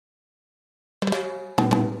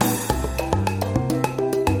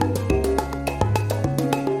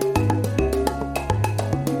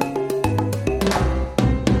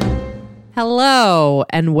Hello,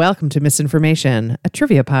 and welcome to Misinformation, a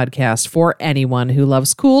trivia podcast for anyone who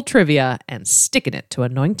loves cool trivia and sticking it to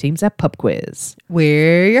annoying teams at Pub Quiz.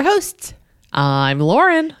 We're your hosts. I'm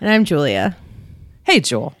Lauren. And I'm Julia. Hey,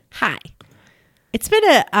 Jewel. Hi. It's been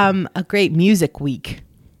a great music week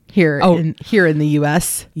here in the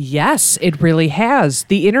U.S. Yes, it really has.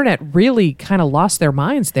 The internet really kind of lost their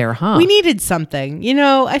minds there, huh? We needed something. You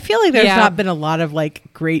know, I feel like there's not been a lot of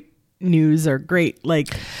like great news or great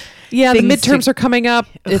like... Yeah, the midterms are coming up.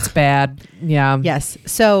 It's bad. Yeah. Yes.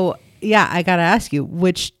 So, yeah, I got to ask you,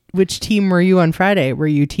 which team were you on Friday? Were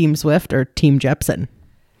you Team Swift or Team Jepsen?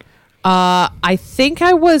 I think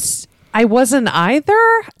I wasn't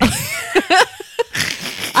either.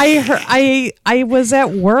 I was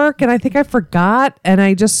at work and I think I forgot, and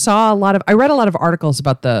I just saw I read a lot of articles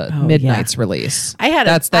about the Midnight's release.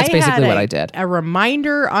 That's basically what I did. A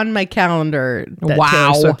reminder on my calendar that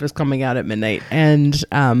Taylor Swift was coming out at midnight, and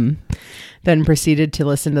then proceeded to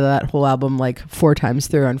listen to that whole album like 4 times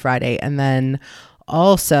through on Friday, and then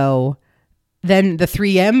also the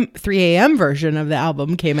 3 a.m. version of the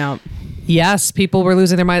album came out. Yes, people were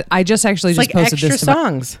losing their mind. I just actually just posted extra this to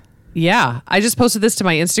songs. I just posted this to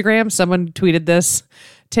my Instagram. Someone tweeted this.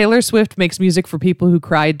 Taylor Swift makes music for people who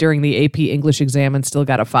cried during the AP English exam and still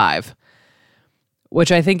got a 5.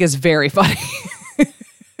 Which I think is very funny.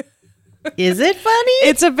 Is it funny?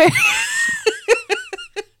 It's a very...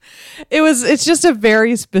 It's just a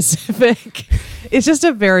very specific... It's just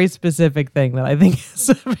a very specific thing that I think is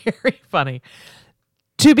very funny.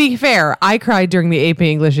 To be fair, I cried during the AP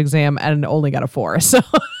English exam and only got a 4. So...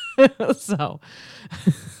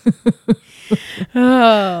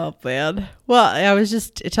 Oh man. Well, I was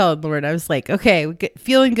just telling Lauren, I was like, okay,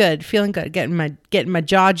 feeling good, getting my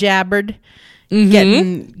jaw jabbered,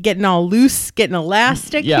 getting all loose, getting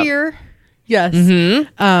elastic here. Yes.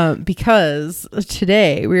 Because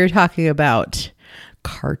today we were talking about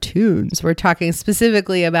cartoons. We're talking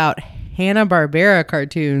specifically about Hanna-Barbera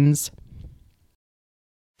cartoons.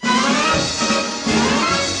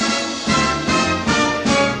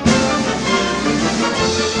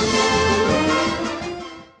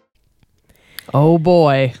 Oh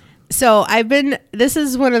boy. So this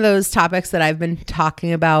is one of those topics that I've been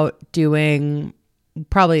talking about doing,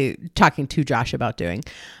 probably talking to Josh about doing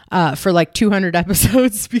for like 200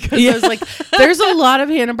 episodes, because I was like, there's a lot of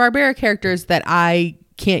Hanna-Barbera characters that I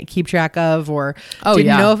can't keep track of, or didn't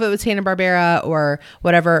know if it was Hanna-Barbera or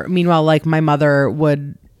whatever. Meanwhile, like my mother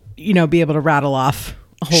would, be able to rattle off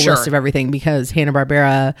a whole list of everything, because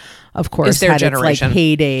Hanna-Barbera, of course, had generation. its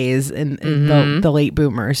like heydays in the late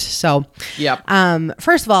boomers. So,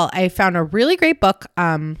 first of all, I found a really great book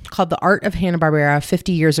called The Art of Hanna-Barbera,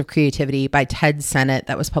 50 Years of Creativity by Ted Sennett,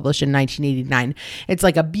 that was published in 1989. It's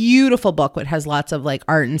like a beautiful book. It has lots of like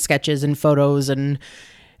art and sketches and photos and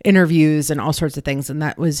interviews and all sorts of things, and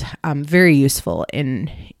that was very useful in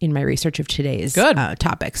my research of today's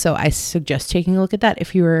topic. So I suggest taking a look at that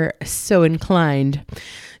if you were so inclined.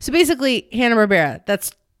 So basically, Hanna-Barbera,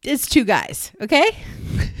 it's 2 guys, okay?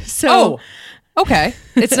 So okay.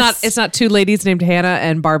 It's not 2 ladies named Hannah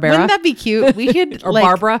and Barbara. Wouldn't that be cute? We could or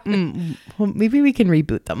Barbara. Well, maybe we can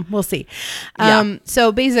reboot them. We'll see.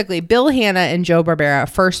 So basically, Bill Hanna and Joe Barbera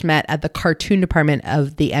first met at the cartoon department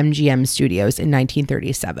of the MGM studios in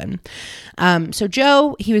 1937. So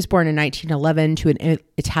Joe, he was born in 1911 to an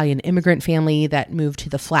Italian immigrant family that moved to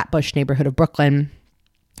the Flatbush neighborhood of Brooklyn.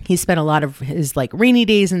 He spent a lot of his like rainy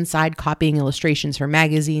days inside copying illustrations for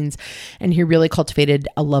magazines, and he really cultivated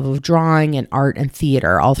a love of drawing and art and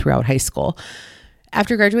theater all throughout high school.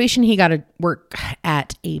 After graduation, he got to work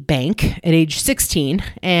at a bank at age 16,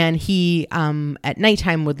 and he at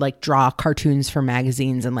nighttime would like draw cartoons for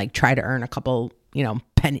magazines and like try to earn a couple,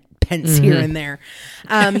 pence here and there.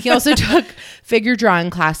 He also took figure drawing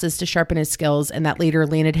classes to sharpen his skills, and that later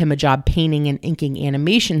landed him a job painting and inking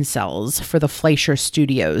animation cells for the Fleischer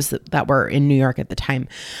Studios that were in New York at the time.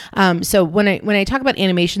 So when I talk about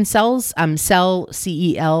animation cells, cell,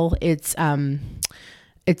 CEL,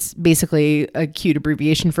 it's basically a cute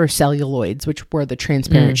abbreviation for celluloids, which were the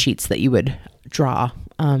transparent sheets that you would draw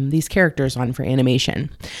these characters on for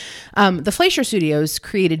animation. The Fleischer Studios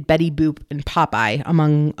created Betty Boop and Popeye,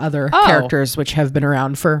 among other characters, which have been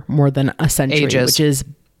around for more than a century, which is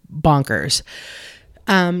bonkers.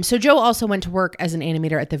 So Joe also went to work as an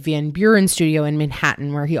animator at the Van Buren Studio in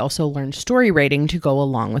Manhattan, where he also learned story writing to go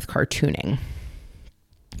along with cartooning.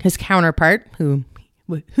 His counterpart, who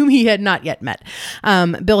whom he had not yet met.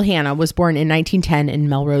 Bill Hanna was born in 1910 in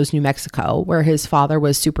Melrose, New Mexico, where his father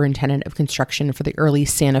was superintendent of construction for the early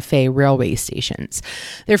Santa Fe railway stations.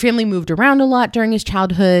 Their family moved around a lot during his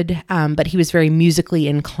childhood, but he was very musically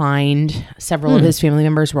inclined. Several of his family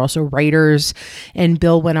members were also writers, and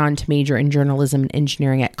Bill went on to major in journalism and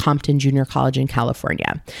engineering at Compton Junior College in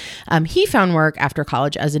California. He found work after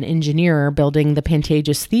college as an engineer building the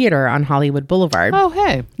Pantages Theater on Hollywood Boulevard. Oh,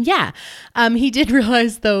 hey. Yeah. He did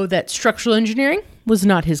realize, though, that structural engineering was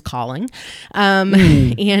not his calling.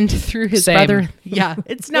 And through his Same. brother,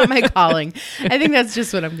 it's not my calling. I think that's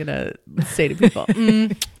just what I'm going to say to people.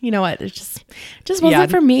 You know what? It just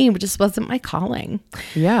wasn't for me. It just wasn't my calling.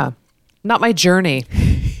 Yeah. Not my journey.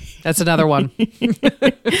 That's another one.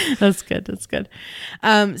 That's good. That's good.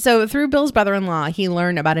 So through Bill's brother-in-law, he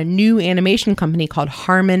learned about a new animation company called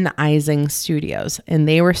Harmon Ising Studios, and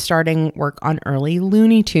they were starting work on early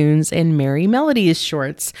Looney Tunes and Merry Melodies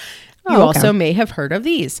shorts. You also may have heard of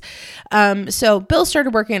these. So Bill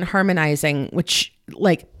started working at Harmon Ising, which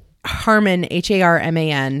like Harmon,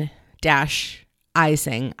 Harman dash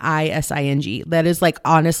Ising, Ising. That is like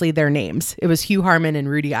honestly their names. It was Hugh Harmon and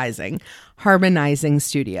Rudy Ising. Harmon Ising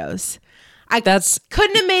Studios.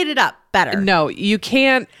 Couldn't have made it up better. No, you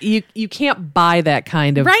can't. You can't buy that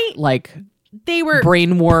kind of like they were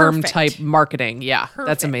brainworm perfect. type marketing. Yeah, Perfect.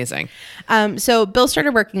 that's amazing. So Bill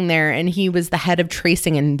started working there, and he was the head of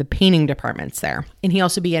tracing and the painting departments there. And he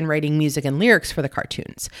also began writing music and lyrics for the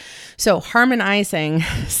cartoons. So Harmon Ising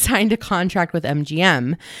signed a contract with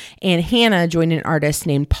MGM, and Hanna joined an artist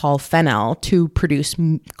named Paul Fennell to produce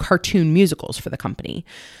cartoon musicals for the company.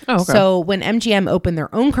 Oh, okay. So when MGM opened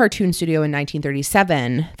their own cartoon studio in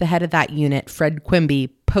 1937, the head of that unit, Fred Quimby,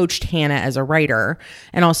 poached Hanna as a writer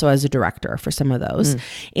and also as a director for some of those.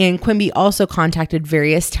 And Quimby also contacted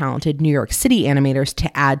various talented New York City animators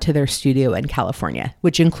to add to their studio in California,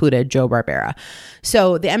 which included Joe Barbera.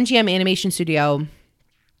 So the MGM Animation Studio,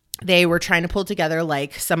 they were trying to pull together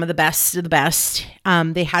like some of the best of the best.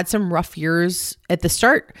 They had some rough years at the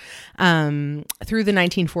start through the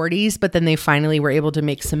 1940s, but then they finally were able to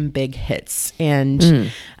make some big hits. And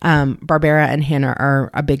Barbera and Hanna are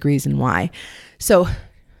a big reason why. So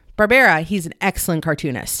Barbera, he's an excellent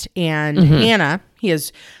cartoonist. And Hanna, he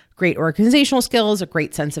has great organizational skills, a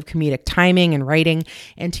great sense of comedic timing and writing.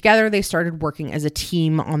 And together they started working as a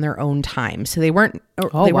team on their own time. So they weren't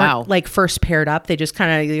like first paired up. They just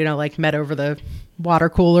kind of, like met over the water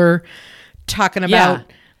cooler talking about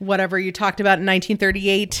whatever you talked about in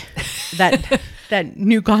 1938, that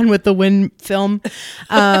new Gone with the Wind film.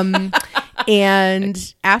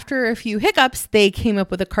 And after a few hiccups, they came up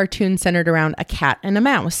with a cartoon centered around a cat and a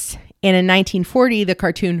mouse. And in 1940, the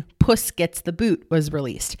cartoon Puss Gets the Boot was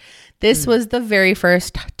released. This was the very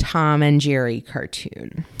first Tom and Jerry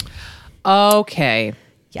cartoon. Okay.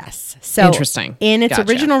 Yes. So interesting. In its Gotcha.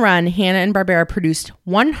 original run, Hanna and Barbera produced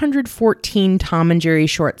 114 Tom and Jerry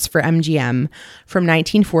shorts for MGM from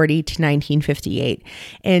 1940 to 1958.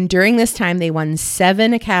 And during this time, they won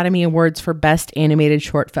 7 Academy Awards for Best Animated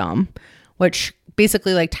Short Film, which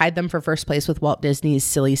basically like tied them for first place with Walt Disney's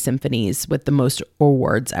Silly Symphonies with the most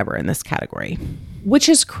awards ever in this category. Which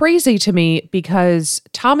is crazy to me because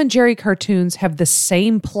Tom and Jerry cartoons have the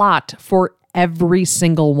same plot for every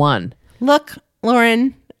single one. Look,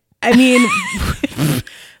 Lauren, I mean,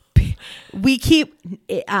 we keep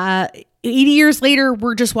 80 years later,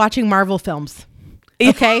 we're just watching Marvel films.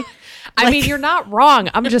 Okay. I mean, you're not wrong.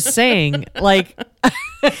 I'm just saying, like,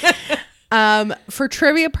 for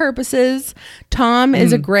trivia purposes, Tom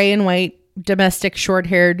is a gray and white domestic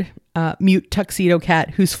short-haired mute tuxedo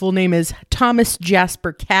cat whose full name is Thomas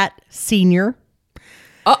Jasper Cat Sr.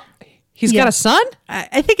 oh, he's got a son?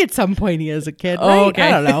 I think at some point he is a kid. Oh, Right? okay.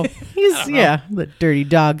 I don't know. He's the dirty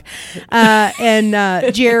dog.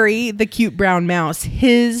 And Jerry, the cute brown mouse,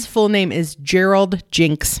 his full name is Gerald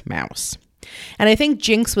Jinx Mouse. And I think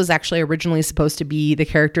Jinx was actually originally supposed to be the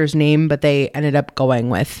character's name, but they ended up going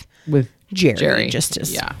with Jerry. Just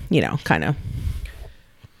as, kind of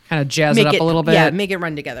Jazz it up a little bit. Yeah, make it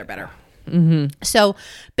run together better. So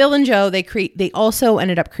Bill and Joe, they also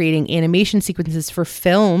ended up creating animation sequences for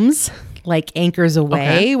films like Anchors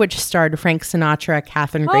Away, which starred Frank Sinatra,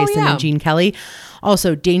 Katherine Grayson, and Gene Kelly.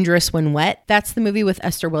 Also Dangerous When Wet. That's the movie with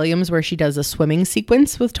Esther Williams where she does a swimming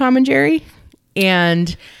sequence with Tom and Jerry.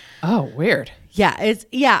 And oh, weird.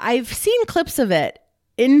 I've seen clips of it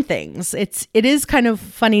in things. It is kind of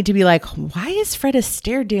funny to be like, why is Fred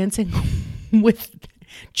Astaire dancing with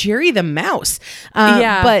Jerry the mouse?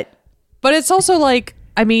 But it's also like,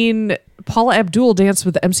 I mean, Paula Abdul danced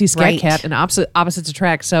with MC Scat Right. Cat in Opposites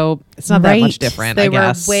Attract, so it's not that much different. They I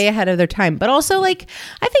guess were way ahead of their time. But also, like,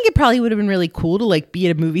 I think it probably would have been really cool to like be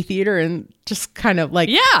at a movie theater and just kind of like,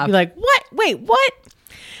 Yeah. be like, what? Wait, what?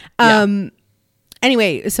 Yeah.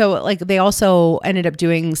 Anyway, so like they also ended up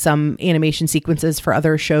doing some animation sequences for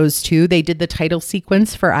other shows too. They did the title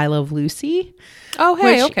sequence for I Love Lucy. Oh,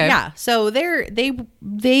 hey, okay. Yeah. So they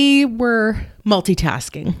were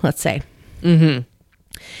multitasking, let's say. Mm-hmm.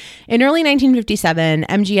 In early 1957,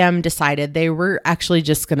 MGM decided they were actually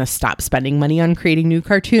just going to stop spending money on creating new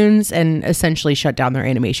cartoons and essentially shut down their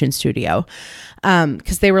animation studio.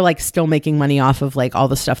 Because they were like still making money off of like all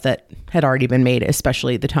the stuff that had already been made,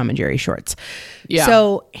 especially the Tom and Jerry shorts. Yeah.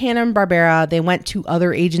 So Hanna-Barbera, they went to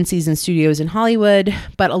other agencies and studios in Hollywood,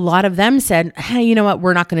 but a lot of them said, hey, you know what?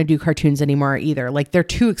 We're not going to do cartoons anymore either. Like they're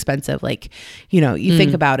too expensive. Like, you know, you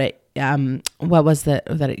think about it. What was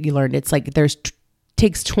that you learned? It's like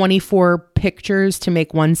takes 24 pictures to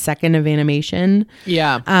make 1 second of animation.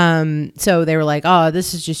 Yeah. So they were like, oh,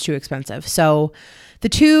 this is just too expensive. So the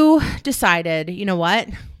two decided, you know what?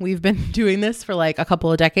 We've been doing this for like a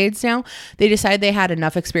couple of decades now. They decided they had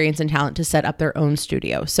enough experience and talent to set up their own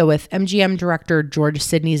studio. So with MGM director George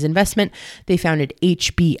Sidney's investment, they founded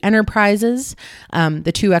HB Enterprises.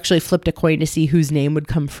 The two actually flipped a coin to see whose name would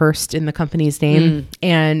come first in the company's name.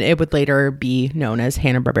 And it would later be known as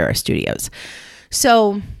Hanna-Barbera Studios.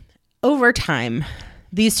 So over time,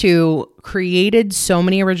 these two created so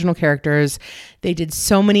many original characters. They did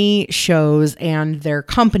so many shows, and their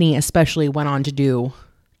company especially went on to do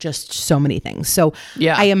just so many things. So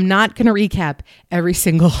Yeah. I am not going to recap every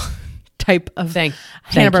single type of Thank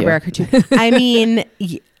Hanna-Barbera cartoon.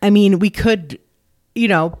 I mean, we could, you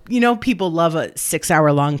know, people love a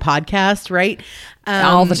 6-hour long podcast, right?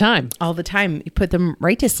 All the time. All the time. You put them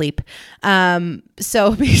right to sleep.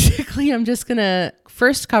 So basically, I'm just going to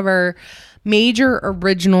first cover major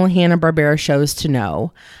original Hanna-Barbera shows to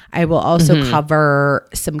know. I will also cover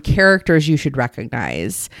some characters you should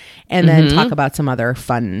recognize, and then talk about some other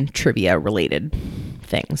fun trivia related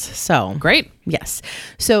things. So Great. yes.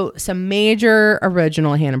 So some major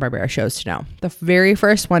original Hanna-Barbera shows to know. The very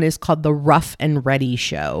first one is called The Rough and Ready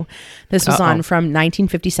Show. This was on from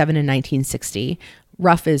 1957 and 1960.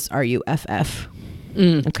 Rough is R-U-F-F.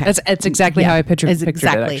 Okay. It's exactly how I pictured it,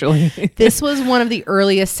 actually. This was one of the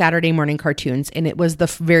earliest Saturday morning cartoons, and it was the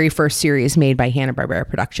very first series made by Hanna-Barbera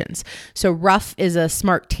Productions. So Ruff is a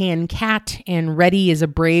smart tan cat, and Reddy is a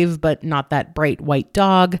brave but not that bright white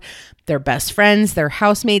dog. They're best friends. They're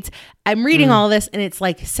housemates. I'm reading all this, and it's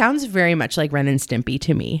like, sounds very much like Ren and Stimpy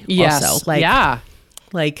to me. Yes. Also. Yeah.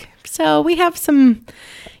 So we have some,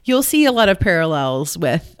 you'll see a lot of parallels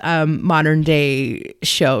with modern day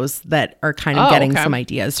shows that are kind of getting some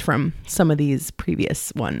ideas from some of these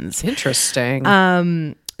previous ones. Interesting.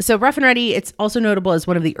 So Rough and Ready, it's also notable as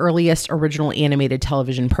one of the earliest original animated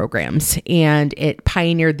television programs, and it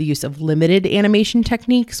pioneered the use of limited animation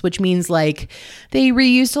techniques, which means like they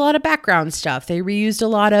reused a lot of background stuff. They reused a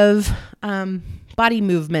lot of body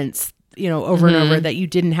movements, over and over, that you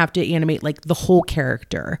didn't have to animate like the whole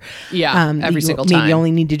character. Yeah, every single time. Maybe you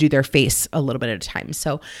only need to do their face a little bit at a time.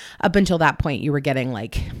 So up until that point, you were getting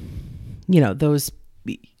like, those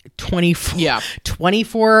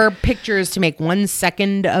 24 pictures to make 1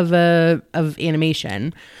 second of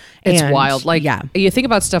animation. It's wild. Like, you think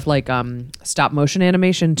about stuff like stop motion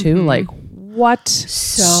animation too. Like, what?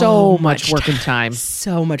 So much work and time.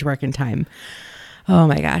 So much work and time. Oh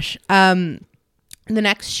my gosh. The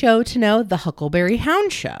next show to know, The Huckleberry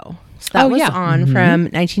Hound Show. So that was on from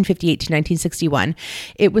 1958 to 1961.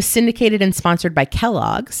 It was syndicated and sponsored by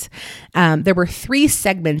Kellogg's. There were 3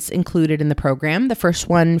 segments included in the program. The first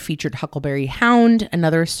one featured Huckleberry Hound,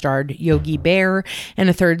 another starred Yogi Bear, and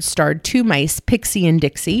a third starred 2 mice, Pixie and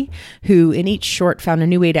Dixie, who in each short found a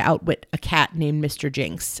new way to outwit a cat named Mr.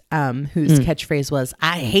 Jinx, whose catchphrase was,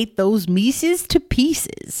 "I hate those mices to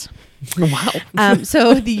pieces." Wow.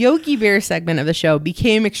 So the Yogi Bear segment of the show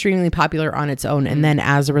became extremely popular on its own. And then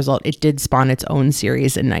as a result, it did spawn its own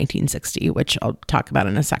series in 1960, which I'll talk about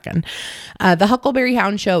in a second. The Huckleberry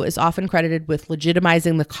Hound Show is often credited with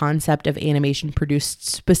legitimizing the concept of animation produced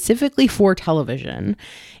specifically for television.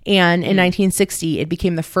 And in 1960, it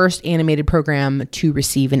became the first animated program to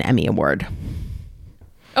receive an Emmy Award.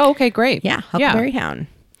 Oh, okay, great. Yeah, Huckleberry Hound.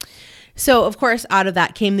 So, of course, out of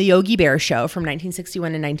that came the Yogi Bear show from 1961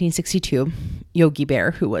 and 1962. Yogi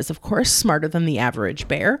Bear, who was, of course, smarter than the average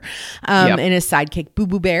bear, and his sidekick, Boo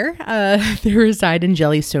Boo Bear, they reside in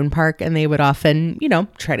Jellystone Park, and they would often,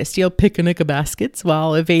 try to steal picnic baskets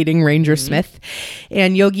while evading Ranger Smith.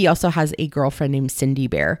 And Yogi also has a girlfriend named Cindy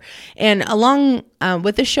Bear. And along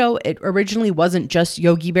with the show, it originally wasn't just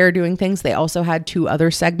Yogi Bear doing things. They also had 2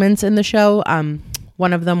 other segments in the show.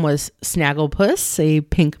 One of them was Snagglepuss, a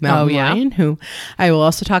pink mountain lion, who I will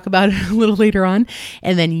also talk about a little later on.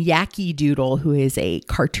 And then Yacky Doodle, who is a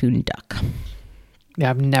cartoon duck. Yeah,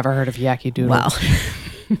 I've never heard of Yacky Doodle. Well,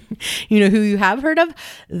 you know who you have heard of?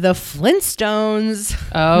 The Flintstones.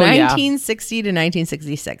 1960 to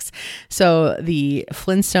 1966. So the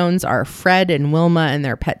Flintstones are Fred and Wilma and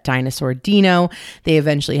their pet dinosaur Dino. They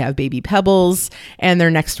eventually have baby Pebbles and their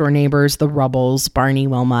next door neighbors, the Rubbles, Barney,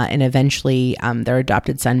 Wilma, and eventually their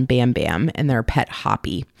adopted son Bam Bam and their pet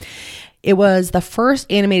Hoppy. It was the first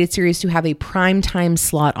animated series to have a primetime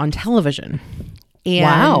slot on television. And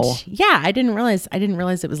wow. Yeah, I didn't realize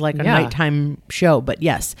it was like a nighttime show, but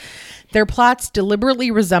yes. Their plots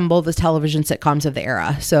deliberately resemble the television sitcoms of the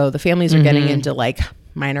era. So the families are getting into like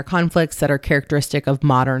minor conflicts that are characteristic of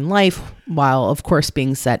modern life, while of course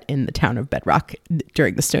being set in the town of Bedrock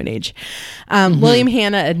during the Stone Age. William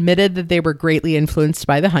Hanna admitted that they were greatly influenced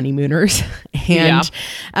by the Honeymooners. And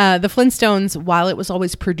the Flintstones, while it was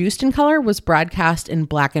always produced in color, was broadcast in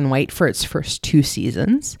black and white for its first 2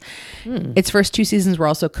 seasons. Its first 2 seasons were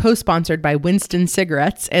also co-sponsored by Winston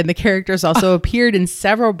Cigarettes, and the characters also appeared in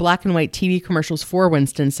several black and white TV commercials for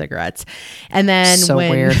Winston Cigarettes. And then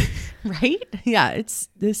weird. Right? Yeah, it's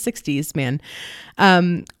the 60s, man.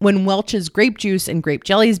 When Welch's grape juice and grape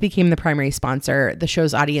jellies became the primary sponsor, the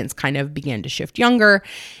show's audience kind of began to shift younger,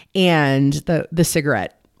 and the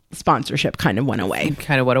cigarette sponsorship kind of went away.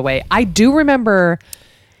 I do remember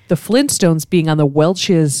the Flintstones being on the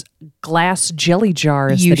Welch's glass jelly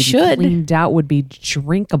jars that he cleaned out would be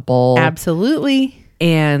drinkable. Absolutely.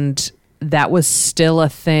 And that was still a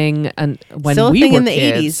thing when still a we thing were in the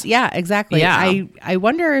kids. 80s. Yeah, exactly. Yeah. I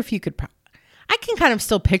wonder if you could I can kind of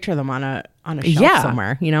still picture them on a shelf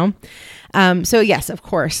somewhere, So yes, of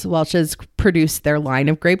course, Welch's produced their line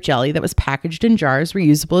of grape jelly that was packaged in jars,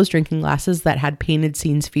 reusable as drinking glasses, that had painted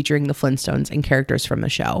scenes featuring the Flintstones and characters from the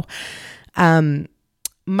show.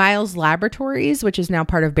 Miles Laboratories, which is now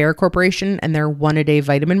part of Bayer Corporation, and their One-A-Day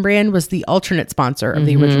vitamin brand, was the alternate sponsor of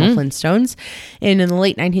the original Flintstones. And in the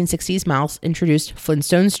late 1960s, Miles introduced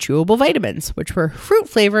Flintstones chewable vitamins, which were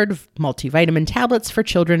fruit-flavored multivitamin tablets for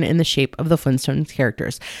children in the shape of the Flintstones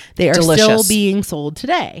characters. They are still being sold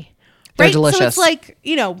today. They're right? delicious. So it's like,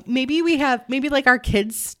 maybe like our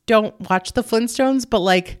kids don't watch the Flintstones, but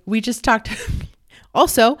like we just talked.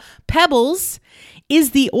 Also, Pebbles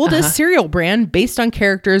is the oldest cereal brand based on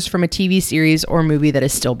characters from a TV series or movie that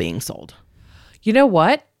is still being sold. You know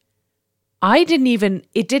what? It didn't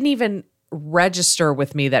even register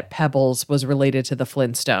with me that Pebbles was related to the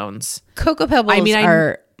Flintstones. Cocoa Pebbles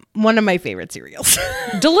are one of my favorite cereals.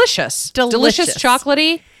 Delicious. Delicious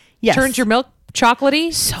chocolatey. Yes. Turns your milk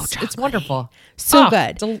chocolatey. So chocolatey. It's wonderful. So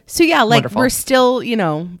good. So yeah, like wonderful. We're still,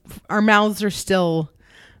 our mouths are still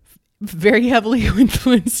very heavily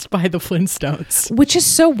influenced by the Flintstones, which is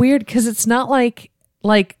so weird because it's not like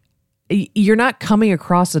you're not coming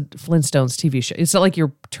across a Flintstones TV show. It's not like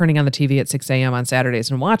you're turning on the TV at 6 a.m. on Saturdays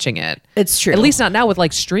and watching it. It's true. At least not now with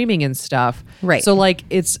like streaming and stuff. Right. So like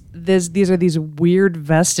these are these weird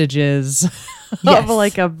vestiges of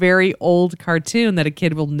like a very old cartoon that a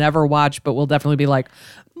kid will never watch, but will definitely be like,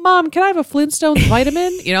 Mom, can I have a Flintstones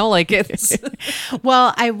vitamin? Like it's.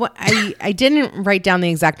 Well, I didn't write down the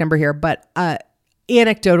exact number here, but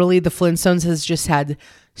anecdotally, the Flintstones has just had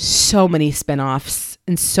so many spinoffs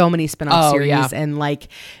and so many spinoff series, and like,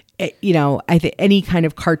 I think any kind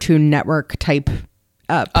of Cartoon Network type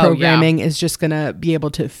programming is just gonna be able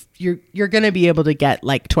to. You're gonna be able to get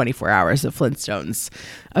like 24 hours of Flintstones,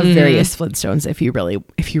 of various Flintstones, if you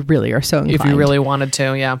really are so inclined. If you really wanted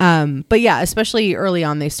to, yeah. But yeah, especially early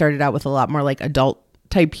on, they started out with a lot more like adult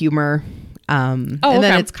type humor, and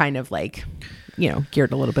then it's kind of like,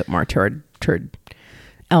 geared a little bit more toward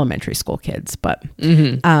elementary school kids. But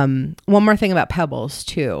one more thing about Pebbles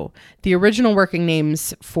too. The original working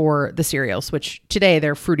names for the cereals, which today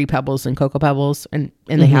they're Fruity Pebbles and Cocoa Pebbles, and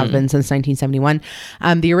they have been since 1971.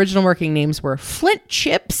 The original working names were Flint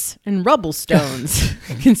Chips and Rubble Stones,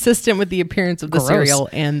 consistent with the appearance of the cereal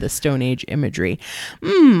and the Stone Age imagery.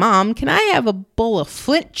 Mom, can I have a bowl of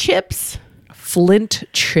Flint Chips? Flint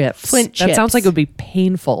Chips. That sounds like it would be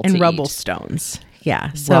painful and to Rubble eat. Stones.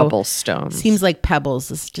 Yeah. So Rubble Stones. Seems like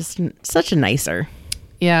Pebbles is just such a nicer.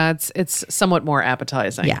 Yeah, it's somewhat more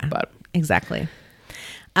appetizing. Yeah. But Exactly.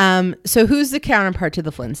 So who's the counterpart to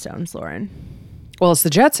the Flintstones, Lauren? Well, it's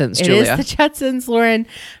the Jetsons, Julia. It is the Jetsons, Lauren,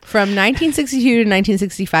 from 1962 to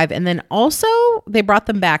 1965. And then also they brought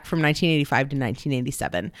them back from 1985 to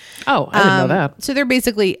 1987. Oh, I didn't know that. So they're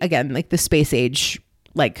basically, again, like the space age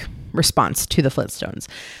like response to the Flintstones.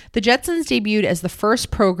 The Jetsons debuted as the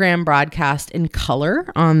first program broadcast in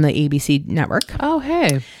color on the ABC network. Oh,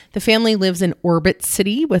 hey. The family lives in Orbit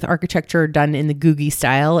City with architecture done in the Googie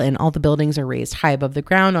style, and all the buildings are raised high above the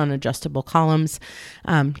ground on adjustable columns.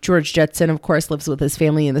 George Jetson, of course, lives with his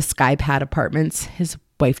family in the Skypad apartments. His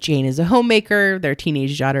wife Jane is a homemaker. Their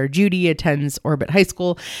teenage daughter Judy attends Orbit High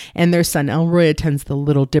School, and their son Elroy attends the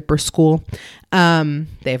Little Dipper School.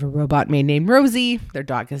 They have a robot maid named Rosie. Their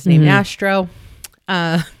dog is named Astro.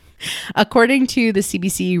 According to the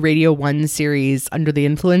CBC Radio 1 series Under the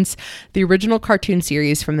Influence, the original cartoon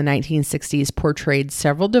series from the 1960s portrayed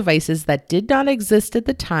several devices that did not exist at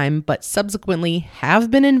the time, but subsequently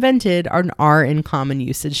have been invented and are in common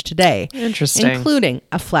usage today. Interesting. Including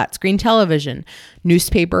a flat screen television,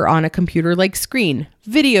 newspaper on a computer-like screen,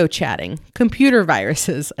 video chatting, computer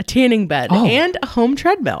viruses, a tanning bed, and a home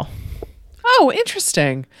treadmill. Oh,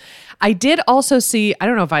 interesting. I did also see, I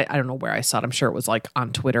don't know where I saw it. I'm sure it was like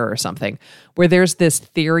on Twitter or something, where there's this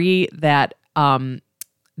theory that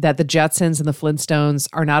that the Jetsons and the Flintstones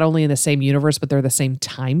are not only in the same universe, but they're the same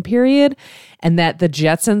time period. And that the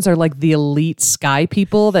Jetsons are like the elite sky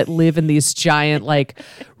people that live in these giant, like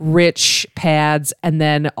rich pads. And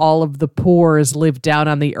then all of the poors live down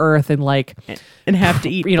on the earth and like, and have to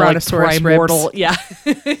eat, you know, like brontosaurus primordial. ribs. Yeah.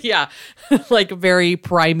 Yeah. Like very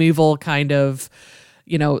primeval kind of,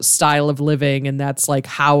 you know, style of living. And that's like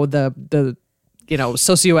how the you know,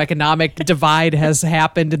 socioeconomic divide has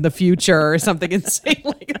happened in the future or something insane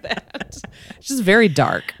like that. It's just very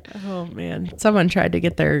dark. Oh man. Someone tried to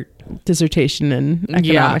get their dissertation in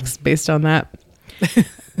economics based on that.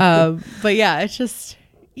 But yeah, it's just,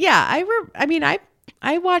 yeah,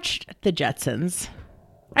 I watched the Jetsons.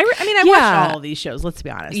 I watched all of these shows, let's be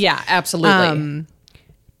honest. Yeah, absolutely.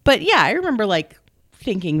 But yeah, I remember like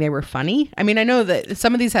thinking they were funny. I mean, I know that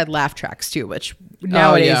some of these had laugh tracks too, which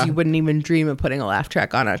nowadays you wouldn't even dream of putting a laugh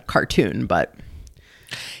track on a cartoon, but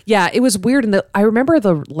yeah, it was weird. And I remember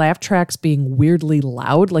the laugh tracks being weirdly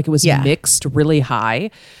loud, like it was mixed really high.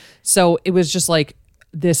 So it was just like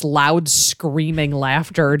this loud screaming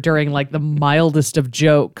laughter during like the mildest of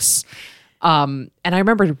jokes. And I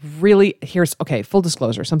remember really, full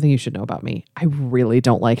disclosure, something you should know about me. I really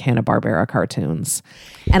don't like Hanna-Barbera cartoons.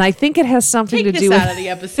 And I think it has something to do with out of the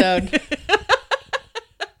episode.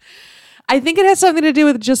 I think it has something to do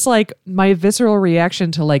with just like my visceral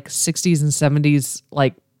reaction to like 60s and 70s,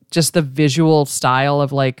 like just the visual style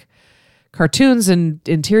of like cartoons and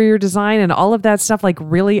interior design and all of that stuff. Like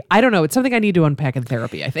really, I don't know. It's something I need to unpack in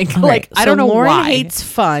therapy, I think. Like, I don't know Lauren why. hates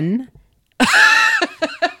fun.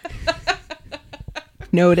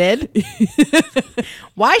 Noted.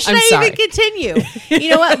 Why should I even continue?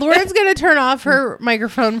 You know what? Lauren's going to turn off her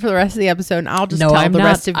microphone for the rest of the episode, and I'll just tell the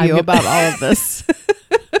rest of you about all of this.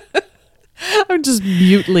 I'm just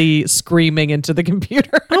mutely screaming into the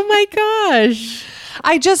computer. Oh my gosh.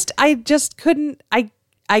 I just couldn't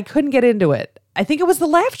get into it. I think it was the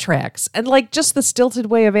laugh tracks and like just the stilted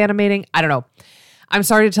way of animating. I don't know. I'm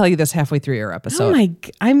sorry to tell you this halfway through your episode.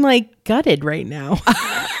 I'm like gutted right now.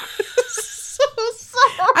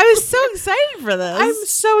 I was so excited for this. I'm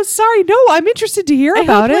so sorry. No, I'm interested to hear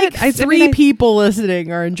about it. Three people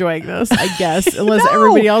listening are enjoying this, I guess, unless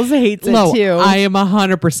everybody else hates it too. I am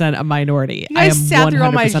 100% a minority. I sat through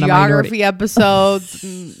all my geography episodes,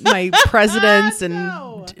 and my presidents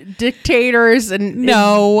and dictators, and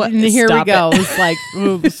here we go. It's like,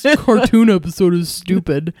 this cartoon episode is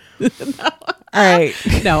stupid. All right.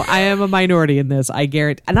 No, I am a minority in this. I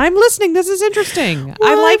guarantee. And I'm listening. This is interesting. Well,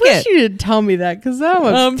 I like it. I wish it. you didn't tell me that because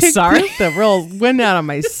I'm sorry. The real went out on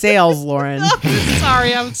my sails, Lauren.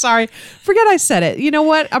 I'm sorry. Forget I said it. You know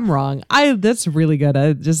what? I'm wrong. That's really good.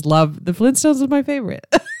 I just love the Flintstones is my favorite.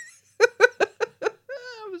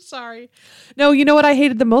 I'm sorry. No, you know what I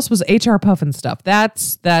hated the most was HR Puffin stuff.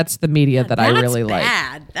 That's the media that I really like.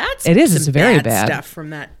 It's very bad stuff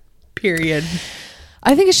from that period.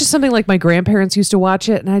 I think it's just something like my grandparents used to watch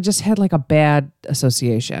it, and I just had like a bad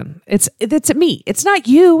association. It's me. It's not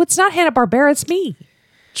you. It's not Hanna-Barbera. It's me,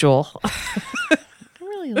 Joel. I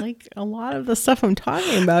really like a lot of the stuff I'm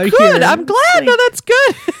talking about here. Good. I'm glad. No, that's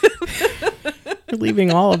good. We're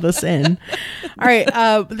leaving all of this in. All right.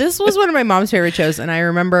 This was one of my mom's favorite shows, and I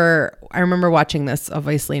remember watching this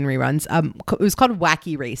obviously in reruns. It was called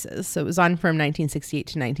Wacky Races. So it was on from 1968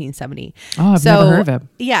 to 1970. Oh, I've never heard of it.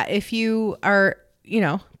 Yeah, if you are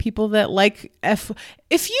people that like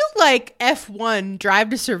if you like F1 Drive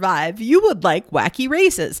to Survive, you would like Wacky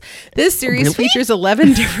Races. This series features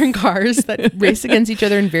 11 different cars that race against each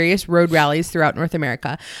other in various road rallies throughout North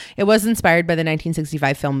America. It was inspired by the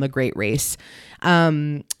 1965 film The Great Race.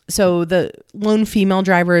 So the lone female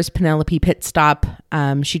driver is Penelope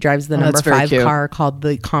Pitstop. She drives the number 5 car called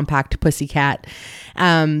the Compact Pussycat.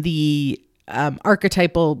 The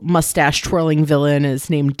archetypal mustache twirling villain is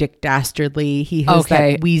named Dick Dastardly. He has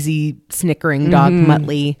that wheezy snickering dog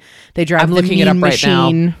Muttley. They drive the Mean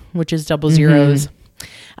Machine, which is double zeros.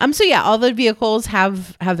 So yeah, all the vehicles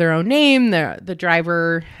have their own name. The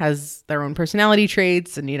driver has their own personality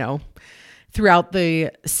traits, and throughout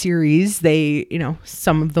the series, they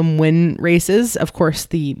some of them win races. Of course,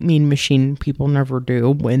 the Mean Machine people never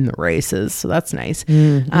do win the races, so that's nice.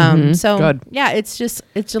 So good. Yeah,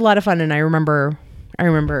 it's a lot of fun, and I remember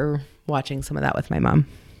watching some of that with my mom.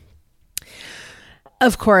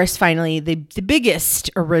 Of course, finally, the biggest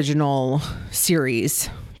original series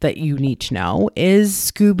that you need to know is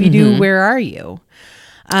Scooby-Doo, Where Are You?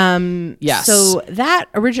 Yes. So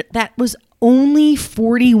that was only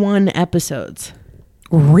 41 episodes.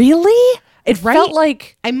 Really? It felt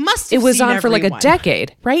like I must have it was seen on for like a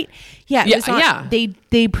decade, right? Yeah, it was on.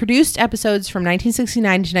 They produced episodes from 1969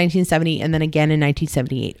 to 1970, and then again in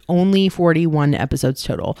 1978. Only 41 episodes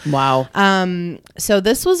total. Wow. So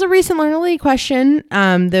this was a recent Learn question.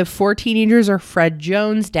 The 4 teenagers are Fred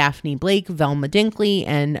Jones, Daphne Blake, Velma Dinkley,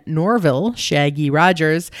 and Norville Shaggy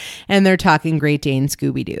Rogers, and they're talking Great Dane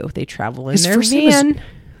Scooby-Doo. They travel in their van.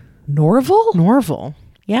 Norville?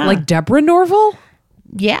 Yeah. Like Deborah Norville?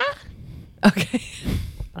 Yeah. Okay.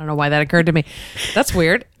 I don't know why that occurred to me. That's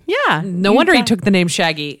weird. Yeah. No wonder he took the name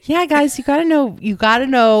Shaggy. Yeah, guys, you gotta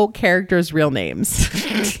know characters' real names.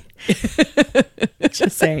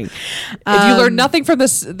 Just saying. If you learn nothing from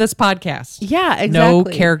this podcast. Yeah, exactly. No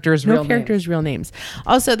characters' real names.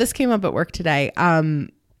 Also, this came up at work today.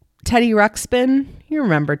 Teddy Ruxpin. You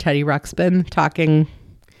remember Teddy Ruxpin talking?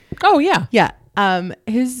 Oh, yeah. Yeah.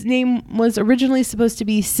 His name was originally supposed to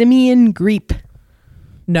be Simeon Greep.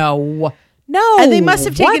 No. And they must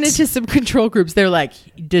have taken it to some control groups. They're like,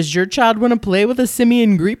 does your child want to play with a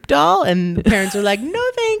Simeon Greep doll? And the parents are like, no,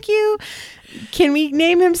 thank you. Can we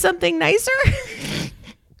name him something nicer?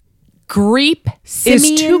 Greep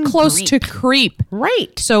is too close Greep. to creep.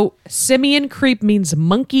 Right. So Simeon Creep means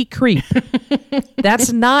monkey creep.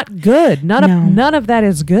 That's not good. None of that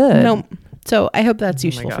is good. No. So I hope that's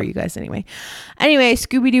useful for you guys anyway. Anyway,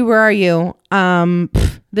 Scooby-Doo, Where Are You?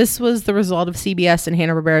 This was the result of CBS and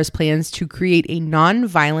Hanna-Barbera's plans to create a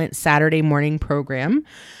non-violent Saturday morning program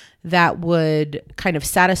that would kind of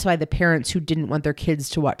satisfy the parents who didn't want their kids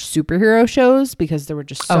to watch superhero shows because there were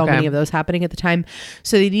just so many of those happening at the time.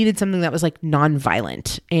 So they needed something that was like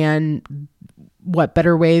non-violent. And what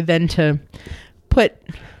better way than to put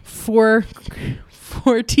four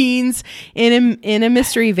teens in a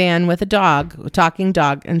mystery van with a talking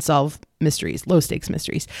dog, and solve mysteries, low stakes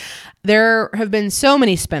mysteries. There have been so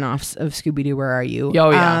many spinoffs of Scooby-Doo, Where Are You?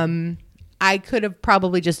 Oh, yeah. I could have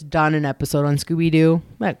probably just done an episode on Scooby-Doo.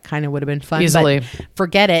 That kind of would have been fun. Easily. But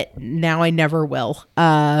forget it. Now I never will.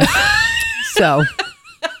 So.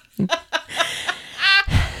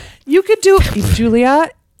 You could do, Julia,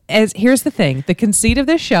 here's the thing. The conceit of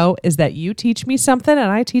this show is that you teach me something and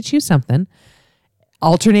I teach you something.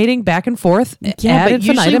 Alternating back and forth ad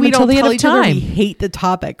infinitum until the end of time. We hate the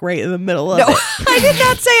topic right in the middle of it. I did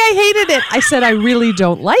not say I hated it. I said I really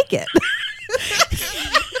don't like it.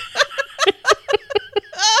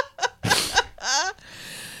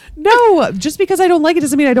 No, just because I don't like it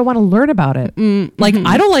doesn't mean I don't want to learn about it. Like,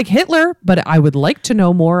 I don't like Hitler, but I would like to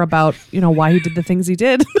know more about, why he did the things he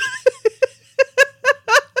did.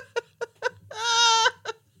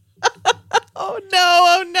 Oh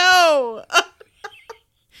no.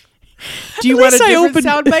 Do you want a different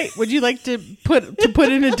soundbite? Would you like to put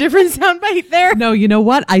in a different soundbite there? No, you know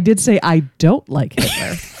what? I did say I don't like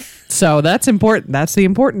Hitler. So that's important. That's the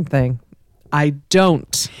important thing. I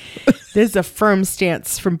don't. There's a firm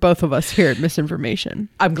stance from both of us here at Misinformation.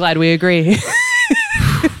 I'm glad we agree.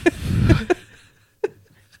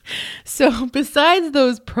 So besides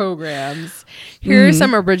those programs, here are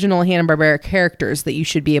some original Hanna-Barbera characters that you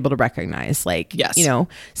should be able to recognize. Like,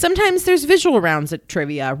 sometimes there's visual rounds at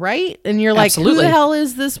trivia, right? And you're like, Absolutely. Who the hell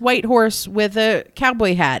is this white horse with a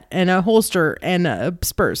cowboy hat and a holster and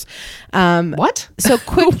spurs? What? So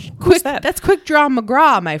that's Quick Draw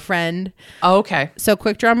McGraw, my friend. Oh, okay. So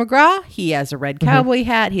Quick Draw McGraw, he has a red cowboy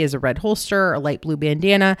hat. He has a red holster, a light blue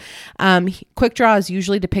bandana. Quick Draw is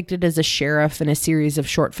usually depicted as a sheriff in a series of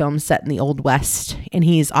short films set in the Old West, and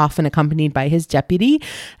he's often accompanied by his deputy,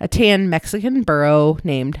 a tan Mexican burro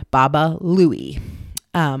named Baba Louie.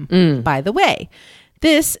 By the way,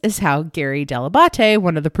 this is how Gary Delabate,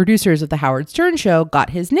 one of the producers of the Howard Stern Show, got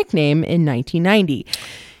his nickname in 1990.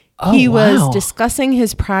 He was discussing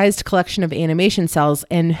his prized collection of animation cells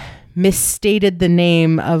and misstated the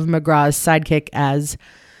name of McGraw's sidekick as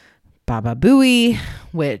Baba Booey,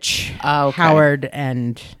 which Howard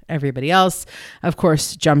and everybody else, of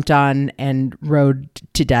course, jumped on and rode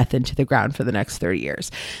to death into the ground for the next 30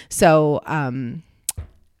 years. So,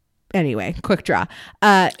 anyway, quick draw.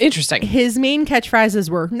 Interesting. His main catchphrases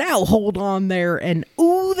were, "Now hold on there," and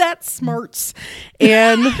 "Ooh, that's smarts."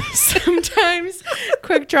 And sometimes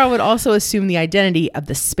Quick Draw would also assume the identity of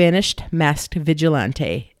the Spanish masked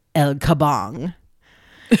vigilante, El Kabong,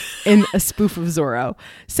 in a spoof of Zorro.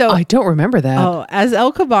 So I don't remember that. Oh, as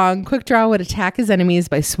El Kabong, Quick Draw would attack his enemies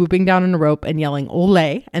by swooping down on a rope and yelling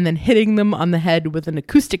 "Ole," and then hitting them on the head with an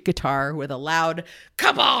acoustic guitar with a loud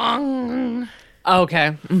 "Kabong."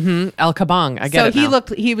 Okay. El Kabong. I get it now.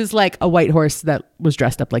 He was like a white horse that was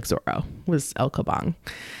dressed up like Zorro, was El Kabong.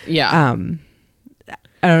 Yeah.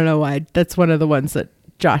 I don't know why. That's one of the ones that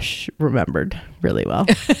Josh remembered really well.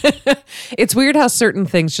 It's weird how certain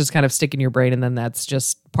things just kind of stick in your brain, and then that's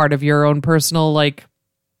just part of your own personal, like,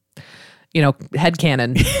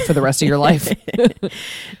 headcanon for the rest of your life.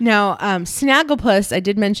 Now, Snagglepuss, I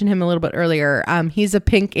did mention him a little bit earlier. He's a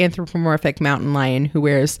pink anthropomorphic mountain lion who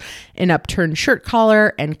wears an upturned shirt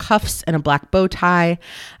collar and cuffs and a black bow tie.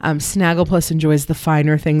 Snagglepuss enjoys the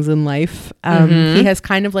finer things in life. He has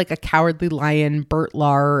kind of like a Cowardly Lion, Bert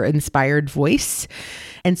Lahr inspired voice.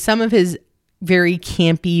 And some of his very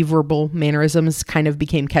campy verbal mannerisms kind of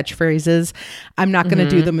became catchphrases. I'm not going to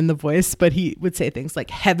do them in the voice, but he would say things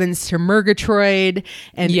like "Heavens to Murgatroyd"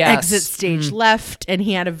 and "Exit stage left." And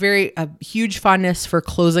he had a huge fondness for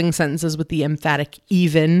closing sentences with the emphatic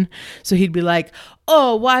 "even." So he'd be like,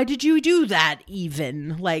 "Oh, why did you do that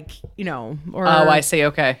even?" Like, or... Oh, I see.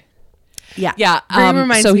 Okay. Yeah. Yeah. Very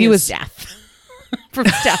reminds so me he of was Staff from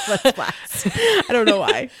Staff Let's Blast. I don't know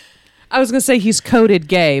why. I was going to say he's coded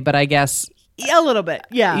gay, but I guess... Yeah, a little bit.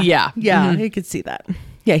 Yeah. Yeah. Yeah. You could see that.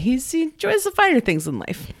 Yeah. He enjoys the finer things in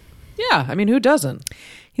life. Yeah. I mean, who doesn't?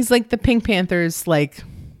 He's like the Pink Panther's,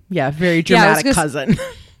 very dramatic cousin.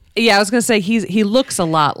 Yeah. I was going to say he looks a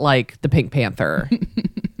lot like the Pink Panther.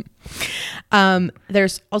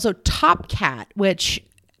 There's also Top Cat, which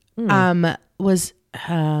was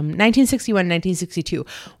 1961, 1962,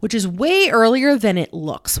 which is way earlier than it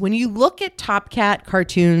looks. When you look at Top Cat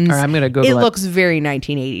cartoons, All right, I'm gonna Google it. Looks very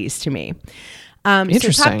 1980s to me.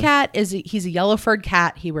 Interesting. So Top Cat he's a yellow furred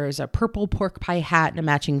cat. He wears a purple pork pie hat and a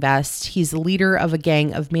matching vest. He's the leader of a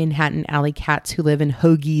gang of Manhattan alley cats who live in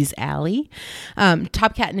Hoagie's Alley.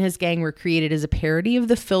 Top Cat and his gang were created as a parody of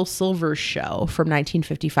the Phil Silvers Show from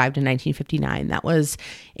 1955 to 1959. That was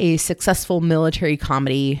a successful military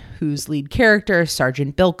comedy whose lead character,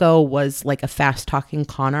 Sergeant Bilko, was like a fast-talking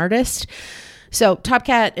con artist. So Top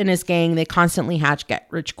Cat and his gang, they constantly hatch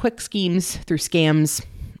get-rich-quick schemes through scams.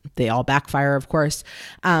 They all backfire, of course.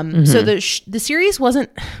 So the series wasn't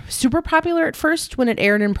super popular at first when it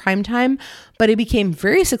aired in primetime, but it became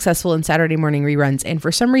very successful in Saturday morning reruns, and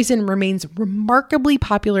for some reason remains remarkably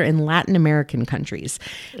popular in Latin American countries.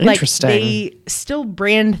 Interesting. Like, they still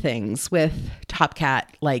brand things with Top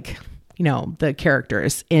Cat, the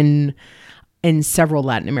characters in several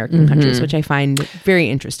Latin American countries, which I find very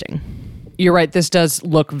interesting. You're right. This does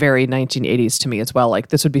look very 1980s to me as well. Like,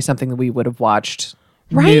 this would be something that we would have watched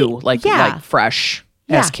new, like fresh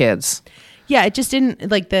as kids. Yeah, it just didn't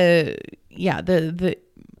the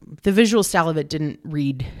visual style of it didn't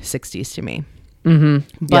read 60s to me. But,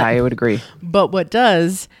 yeah, I would agree. But what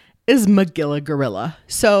does is Magilla Gorilla.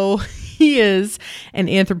 So he is an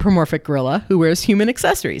anthropomorphic gorilla who wears human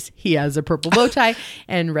accessories. He has a purple bow tie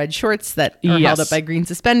and red shorts that are held up by green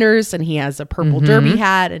suspenders, and he has a purple derby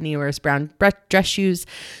hat, and he wears brown dress shoes.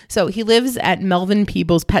 So he lives at Melvin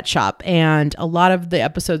Peebles' pet shop, and a lot of the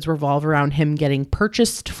episodes revolve around him getting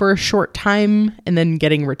purchased for a short time and then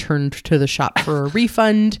getting returned to the shop for a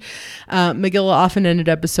refund. Magilla often ended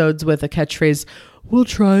episodes with a catchphrase, "We'll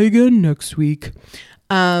try again next week."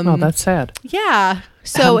 Oh, that's sad. Yeah.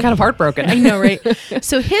 So I'm kind of heartbroken. I know, right?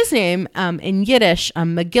 So his name in Yiddish,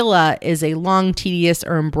 Megillah, is a long, tedious,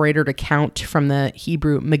 or embroidered account from the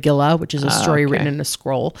Hebrew Megillah, which is a story written in a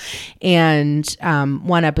scroll. And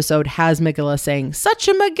one episode has Megillah saying, "Such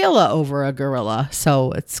a Megillah over a gorilla."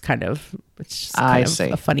 So it's just kind of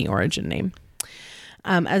a funny origin name.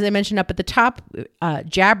 As I mentioned up at the top,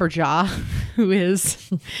 Jabberjaw, who is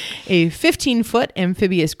a 15-foot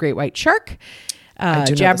amphibious great white shark. do know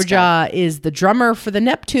this guy. Jabberjaw is the drummer for the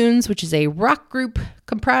Neptunes, which is a rock group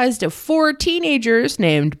comprised of 4 teenagers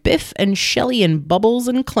named Biff and Shelly and Bubbles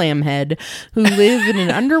and Clamhead, who live in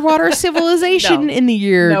an underwater civilization in the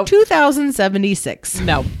year 2076.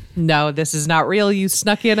 No, this is not real. You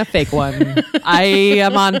snuck in a fake one. I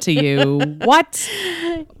am on to you. What?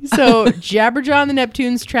 So Jabberjaw and the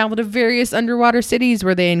Neptunes travel to various underwater cities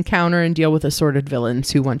where they encounter and deal with assorted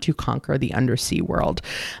villains who want to conquer the undersea world.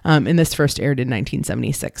 And this first aired in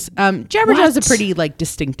 1976. Jabberjaw is a pretty like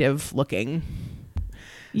distinctive looking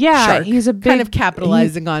shark. He's a big, kind of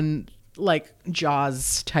capitalizing on like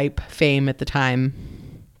Jaws type fame at the time.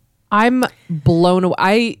 I'm blown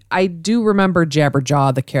away. I do remember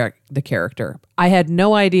Jabberjaw, the character. I had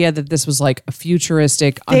no idea that this was like a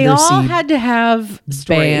futuristic They undersea all had to have stories.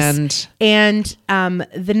 band. And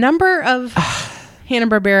the number of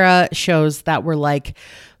Hanna-Barbera shows that were like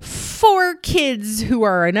 4 kids who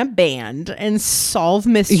are in a band and solve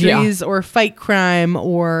mysteries or fight crime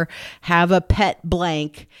or have a pet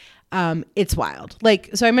blank. It's wild.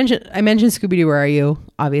 Like, so I mentioned Scooby-Doo, Where Are You?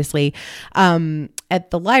 Obviously. At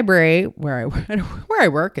the library where I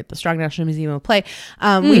work at the Strong National Museum of Play,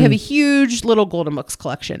 we have a huge little Golden Books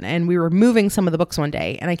collection, and we were moving some of the books one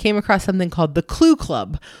day, and I came across something called the Clue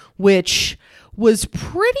Club, which was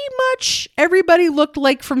pretty much everybody looked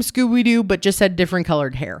like from Scooby-Doo, but just had different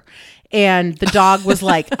colored hair. And the dog was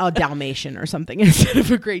like a Dalmatian or something instead of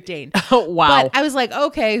a Great Dane. Oh, wow. But I was like,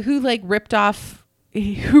 okay, who ripped off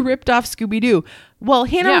Scooby-Doo? Well,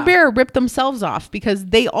 Hanna-Barbera ripped themselves off because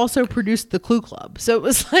they also produced the Clue Club. So it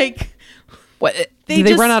was like, what? Did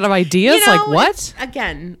they run out of ideas? You know, like what?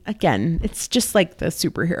 Again, it's just like the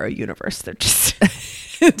superhero universe. They're just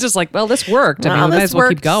just like, well, this worked. I mean, we might as well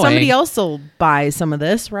keep going. Somebody else will buy some of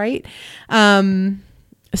this, right?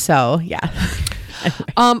 So yeah.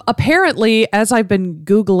 Apparently, as I've been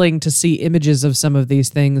Googling to see images of some of these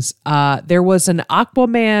things, there was an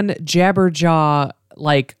Aquaman Jabberjaw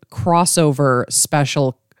like crossover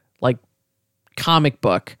special like comic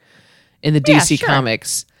book in the DC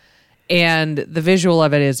Comics. And the visual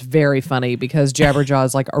of it is very funny because Jabberjaw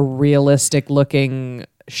is like a realistic looking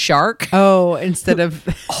shark. Oh, instead of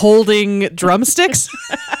holding drumsticks.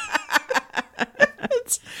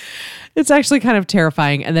 It's actually kind of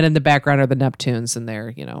terrifying. And then in the background are the Neptunes, and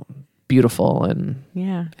they're, beautiful. And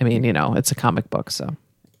I mean, it's a comic book, so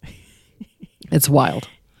it's wild.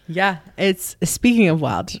 Yeah. It's speaking of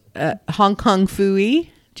wild, Hong Kong Phooey.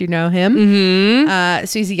 Do you know him? Mm-hmm.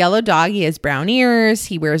 So he's a yellow dog. He has brown ears.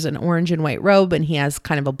 He wears an orange and white robe, and he has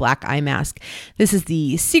kind of a black eye mask. This is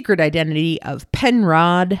the secret identity of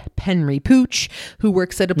Penrod Penry Pooch, who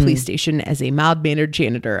works at a police station as a mild-mannered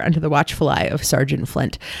janitor under the watchful eye of Sergeant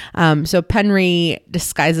Flint. So Penry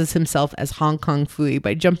disguises himself as Hong Kong Phooey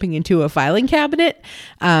by jumping into a filing cabinet,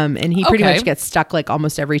 and he pretty much gets stuck like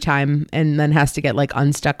almost every time, and then has to get like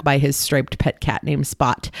unstuck by his striped pet cat named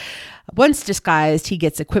Spot. Once disguised, he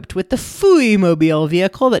gets equipped with the Phooey-mobile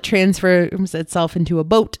vehicle that transforms itself into a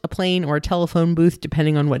boat, a plane, or a telephone booth,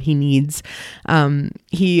 depending on what he needs.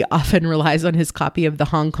 He often relies on his copy of the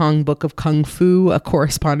Hong Kong Book of Kung Fu, a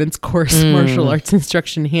correspondence course martial arts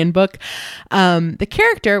instruction handbook. The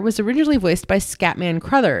character was originally voiced by Scatman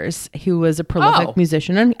Crothers, who was a prolific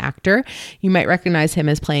musician and actor. You might recognize him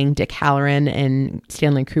as playing Dick Halloran in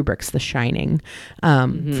Stanley Kubrick's The Shining.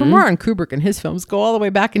 For more on Kubrick and his films, go all the way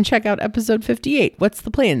back and check out episode 58. What's the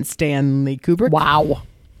plan, Stanley Kubrick? Wow.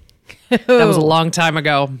 That was a long time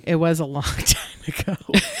ago. It was a long time ago.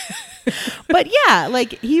 But yeah,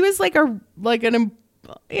 like he was like a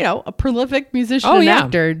prolific musician and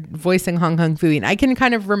actor voicing Hong Kong Phooey. And I can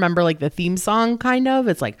kind of remember like the theme song kind of.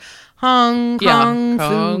 It's like Hong Kong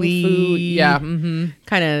Phooey. Yeah.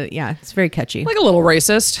 Kind of, it's very catchy. Like a little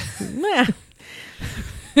racist.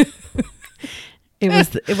 It was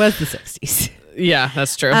the 60s. Yeah,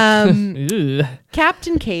 that's true.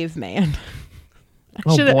 Captain Caveman.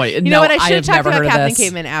 Oh boy. You know what? I should have talked about Captain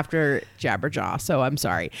Caveman after Jabberjaw, so I'm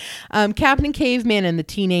sorry. Captain Caveman and the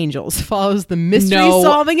Teen Angels follows the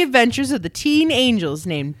mystery-solving adventures of the teen angels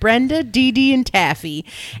named Brenda, Dee Dee, and Taffy,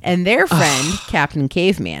 and their friend, Captain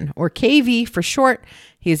Caveman, or KV for short.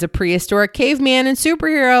 He's a prehistoric caveman and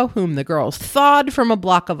superhero whom the girls thawed from a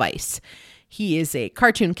block of ice. He is a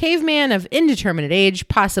cartoon caveman of indeterminate age,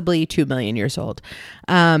 possibly 2 million years old.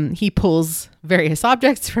 He pulls various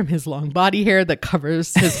objects from his long body hair that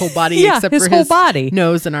covers his whole body except for his body,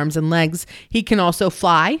 nose and arms and legs. He can also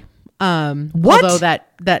fly. What? Although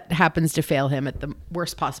that happens to fail him at the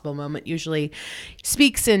worst possible moment. Usually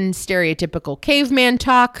speaks in stereotypical caveman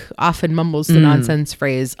talk, often mumbles the nonsense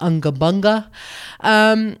phrase unga bunga.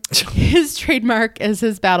 His trademark is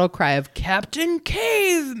his battle cry of Captain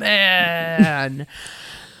Caveman.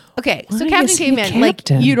 Okay, so Why Captain is he Caveman, like,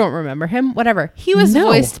 captain? you don't remember him, whatever. He was No.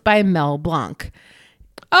 voiced by Mel Blanc,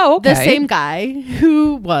 Oh, okay. the same guy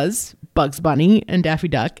who was Bugs Bunny and Daffy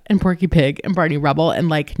Duck and Porky Pig and Barney Rubble and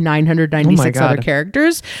like 996 Oh my other God.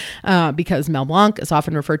 characters, because Mel Blanc is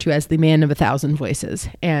often referred to as the man of 1,000 voices,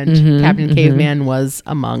 and Mm-hmm, Captain Caveman was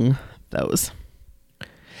among those.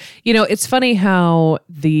 You know, it's funny how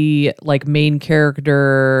the like main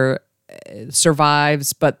character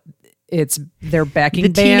survives, but it's their backing The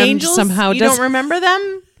Teen band Angels, somehow you does. don't remember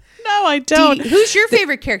them? No, I don't. Who's your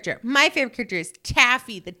favorite character? My favorite character is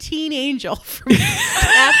Taffy, the teen angel from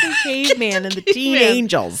Captain Caveman and the Teen Caveman.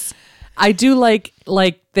 Angels. I do like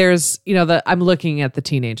there's, you know, I'm looking at the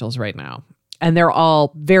Teen Angels right now, and they're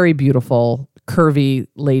all very beautiful, curvy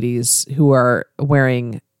ladies who are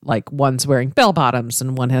wearing, like, one's wearing bell bottoms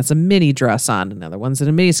and one has a mini dress on, another one's in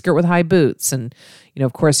a mini skirt with high boots. And, you know,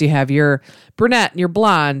 of course you have your brunette and your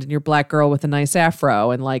blonde and your black girl with a nice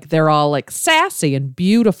afro, and like they're all like sassy and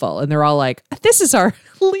beautiful, and they're all like, this is our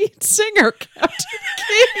lead singer, Captain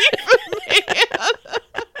Caveman.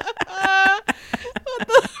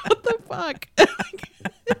 What the fuck?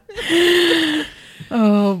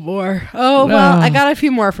 Oh, boy. Oh, well, I got a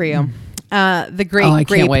few more for you. The Great I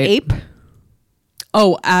Grape can't wait. Ape.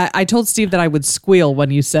 Oh, I told Steve that I would squeal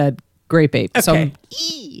when you said grape ape. Okay. So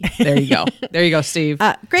there you go. There you go, Steve.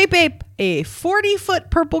 Grape Ape, a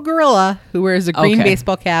 40-foot purple gorilla who wears a green Okay.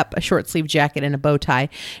 baseball cap, a short sleeve jacket, and a bow tie.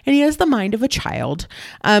 And he has the mind of a child.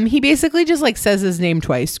 He basically just like says his name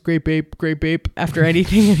twice, Grape Ape, after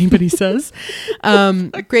anything anybody says.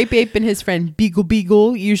 Grape Ape and his friend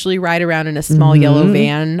Beagle usually ride around in a small yellow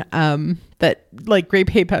van. That like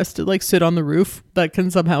Grape Ape has to like sit on the roof that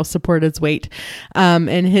can somehow support its weight.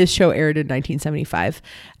 And his show aired in 1975.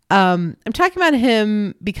 I'm talking about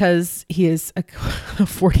him because he is a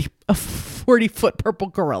 40-foot purple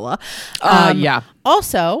gorilla. Yeah.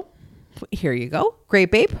 Also, here you go.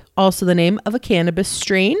 Grape Ape, also the name of a cannabis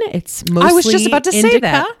strain. It's mostly I was just about to say indica.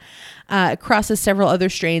 that. It crosses several other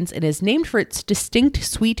strains and is named for its distinct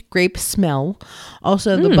sweet grape smell.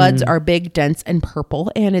 Also, the buds are big, dense, and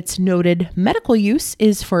purple, and its noted medical use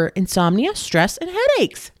is for insomnia, stress, and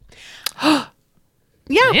headaches.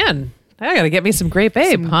 Yeah. Man, I gotta get me some grape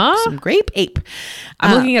ape, huh? Some Grape Ape.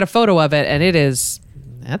 I'm looking at a photo of it, and it is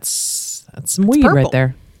that's some weed purple. right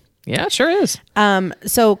there. Yeah, it sure is.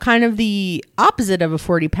 So kind of the opposite of a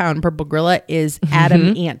 40-pound purple gorilla is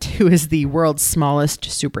Adam Ant, who is the world's smallest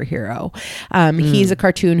superhero. He's a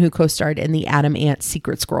cartoon who co-starred in the Adam Ant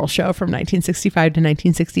Secret Squirrel show from 1965 to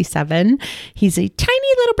 1967. He's a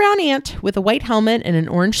tiny little brown ant with a white helmet and an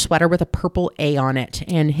orange sweater with a purple A on it.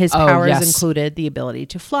 And his powers yes. included the ability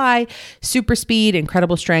to fly, super speed,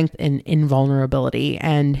 incredible strength, and invulnerability.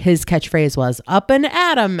 And his catchphrase was, "Up and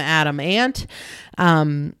Adam Ant."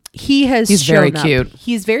 He's very shown up. cute.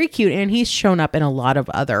 He's very cute, and he's shown up in a lot of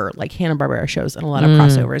other like Hanna-Barbera shows and a lot of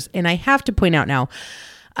crossovers. And I have to point out now,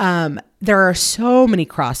 there are so many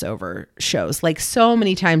crossover shows, like so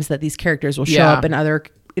many times that these characters will show Yeah. up in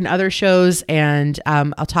other shows. And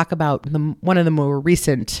I'll talk about one of the more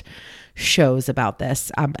recent shows about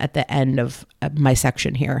this at the end of my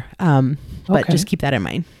section here. But Okay. just keep that in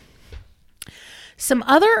mind. Some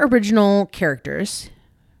other original characters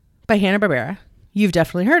by Hanna-Barbera you've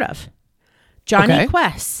definitely heard of. Johnny Okay.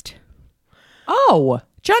 Quest. Oh,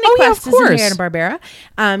 Johnny yeah, Quest of is in course.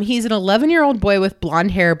 Hanna-Barbera. He's an 11-year-old boy with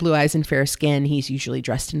blonde hair, blue eyes, and fair skin. He's usually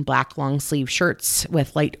dressed in black long-sleeve shirts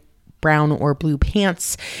with light brown or blue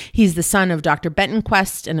pants. He's the son of Dr. Benton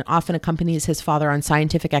Quest and often accompanies his father on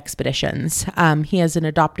scientific expeditions. He has an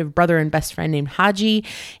adoptive brother and best friend named Haji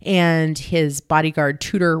and his bodyguard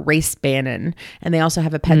tutor, Race Bannon. And they also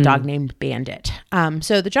have a pet dog named Bandit.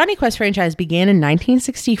 So the Johnny Quest franchise began in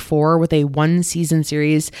 1964 with a one-season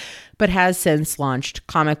series, but has since launched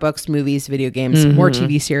comic books, movies, video games, more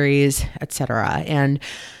TV series, etc. And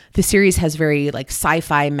the series has very like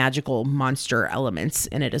sci-fi magical monster elements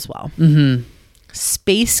in it as well.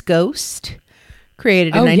 Space Ghost,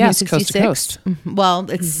 created in Oh, yes, 1966. Coast to Coast.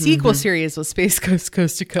 Well, its sequel series was Space Ghost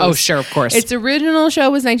Coast to Coast. Oh, sure, of course. Its original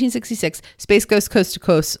show was 1966. Space Ghost Coast to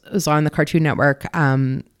Coast was on the Cartoon Network.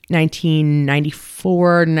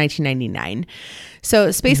 1994 to 1999.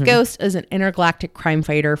 So Space Ghost is an intergalactic crime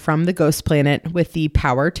fighter from the Ghost Planet with the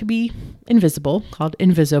power to be invisible, called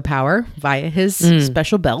Invisipower, via his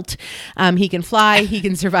special belt. He can fly, he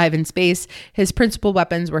can survive in space. His principal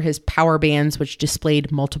weapons were his power bands, which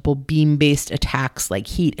displayed multiple beam-based attacks like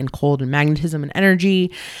heat and cold and magnetism and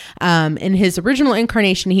energy. In his original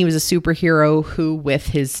incarnation, he was a superhero who, with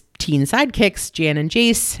his teen sidekicks, Jan and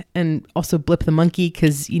Jace, and also Blip the monkey,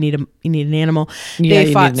 because you need an animal. Yeah,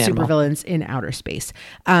 they fought supervillains in outer space.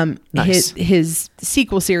 Nice. His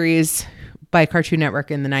sequel series by Cartoon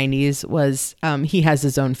Network in the 90s was he has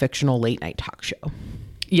his own fictional late night talk show.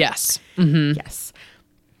 Yes. Yes.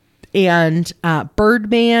 And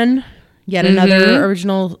Birdman, yet another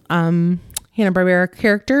original Hanna-Barbera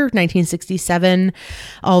character, 1967,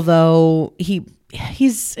 although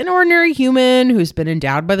he's an ordinary human who's been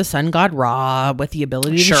endowed by the sun god Ra with the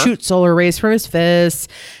ability to shoot solar rays from his fists,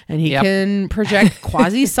 and he can project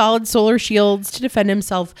quasi-solid solar shields to defend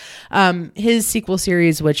himself. His sequel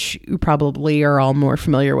series, which you probably are all more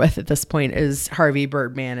familiar with at this point, is Harvey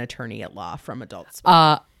Birdman, Attorney at Law from Adult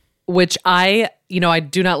Swim. Which I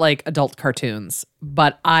do not like adult cartoons,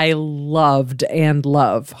 but I loved and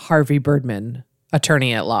love Harvey Birdman,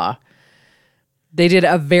 Attorney at Law. They did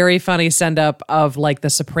a very funny send up of like the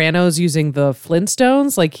Sopranos using the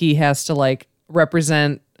Flintstones. Like he has to like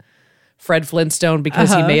represent Fred Flintstone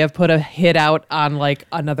because he may have put a hit out on like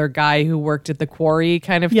another guy who worked at the quarry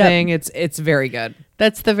kind of thing. It's very good.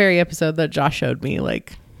 That's the very episode that Josh showed me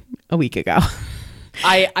like a week ago.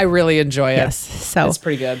 I really enjoy it. Yes. So it's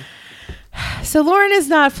pretty good. So Lauren is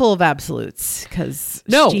not full of absolutes because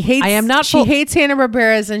I am not. She hates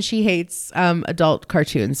Hanna-Barbera's and she hates adult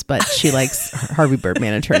cartoons, but she likes Harvey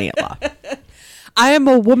Birdman, Attorney at Law. I am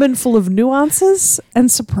a woman full of nuances and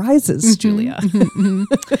surprises, Julia.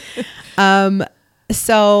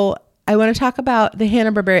 So I want to talk about the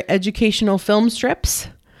Hanna-Barbera educational film strips.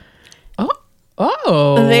 I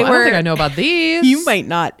don't think I know about these. You might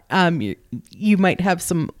not. You might have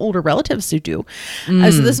some older relatives who do. So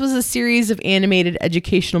this was a series of animated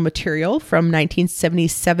educational material from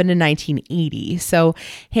 1977 to 1980. So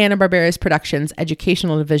Hanna-Barbera's Productions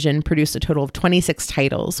Educational Division produced a total of 26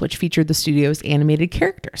 titles, which featured the studio's animated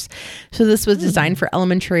characters. So this was designed for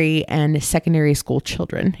elementary and secondary school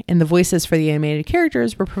children. And the voices for the animated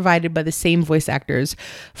characters were provided by the same voice actors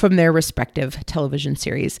from their respective television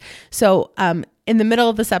series. So, in the middle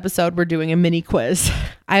of this episode, we're doing a mini quiz.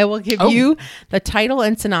 I will give you the title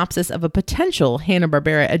and synopsis of a potential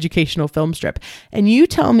Hanna-Barbera educational film strip. And you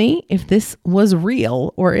tell me if this was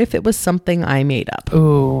real or if it was something I made up.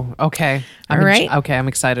 Ooh, okay. All right. Okay, I'm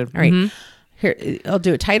excited. All right. Here, I'll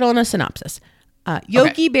do a title and a synopsis.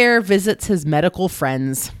 Yogi Bear visits his medical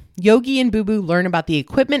friends. Yogi and Boo Boo learn about the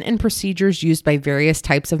equipment and procedures used by various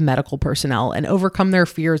types of medical personnel and overcome their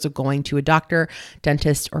fears of going to a doctor,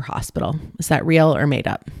 dentist, or hospital. Is that real or made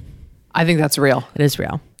up? I think that's real. It is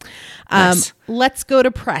real. Nice. Let's go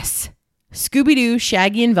to press. Scooby-Doo,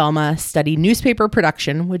 Shaggy, and Velma study newspaper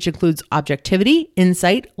production, which includes objectivity,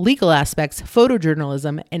 insight, legal aspects,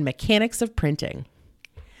 photojournalism, and mechanics of printing.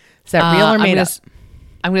 Is that real or made up?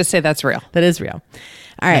 I'm going to say that's real. That is real.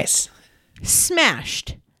 All right. Nice.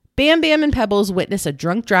 Smashed. Bam Bam and Pebbles witness a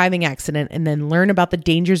drunk driving accident and then learn about the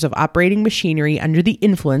dangers of operating machinery under the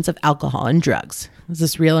influence of alcohol and drugs. Is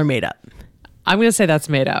this real or made up? I'm going to say that's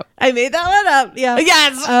made up. I made that one up. Yeah.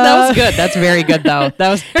 Yes. That was good. That's very good, though. That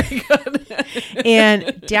was very good.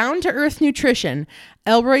 And Down to Earth Nutrition.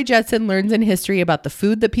 Elroy Jetson learns in history about the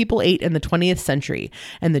food that people ate in the 20th century.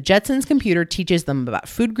 And the Jetsons computer teaches them about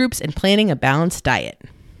food groups and planning a balanced diet.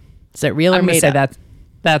 Is that real or made up?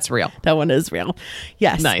 That's real. That one is real.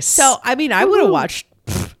 Yes. Nice. So, I mean, I would have watched...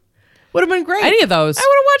 Would have been great. Any of those. I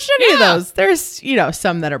would have watched any of those. There's,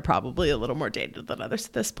 some that are probably a little more dated than others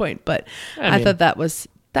at this point, but I thought that was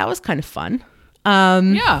kind of fun.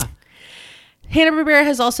 Yeah. Hanna-Barbera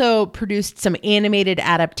has also produced some animated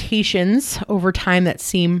adaptations over time that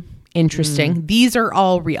seem interesting. These are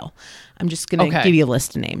all real. I'm just going to give you a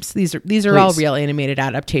list of names. These are all real animated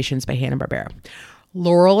adaptations by Hanna-Barbera.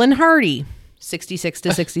 Laurel and Hardy, 66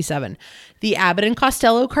 to 67. The Abbott and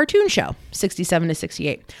Costello Cartoon Show, 67 to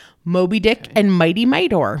 68. Moby Dick and Mighty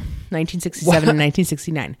Midor, 1967 and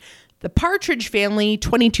 1969. The Partridge Family,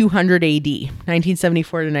 2200 AD,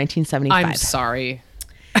 1974 to 1975. I'm sorry.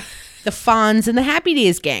 The Fonz and the Happy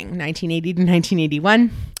Days Gang, 1980 to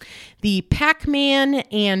 1981. The Pac-Man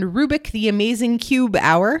and Rubik the Amazing Cube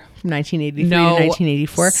Hour, from 1983 to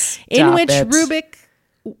 1984. In which Rubik,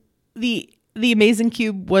 the Amazing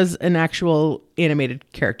Cube was an actual animated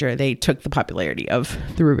character. They took the popularity of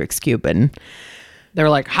the Rubik's Cube and They're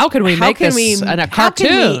like, how can we make this in a how cartoon?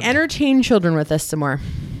 can we entertain children with this some more?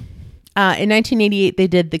 In 1988, they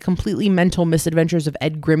did The Completely Mental Misadventures of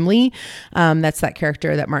Ed Grimley. That's that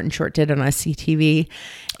character that Martin Short did on SCTV.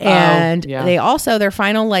 And they also, their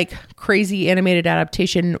final like crazy animated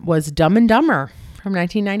adaptation was Dumb and Dumber from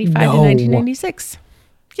 1995 to 1996.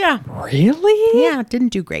 Yeah. Really? Yeah, didn't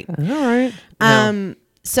do great. All right.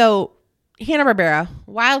 So Hanna-Barbera,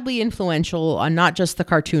 wildly influential on not just the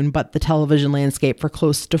cartoon, but the television landscape for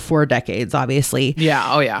close to 4 decades, obviously.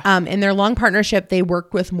 Yeah. Oh, yeah. In their long partnership, they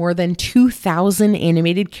worked with more than 2,000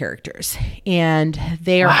 animated characters, and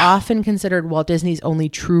they are often considered Walt Disney's only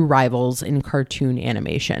true rivals in cartoon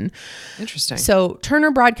animation. Interesting. So Turner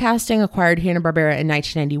Broadcasting acquired Hanna-Barbera in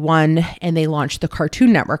 1991, and they launched the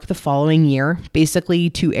Cartoon Network the following year, basically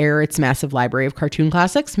to air its massive library of cartoon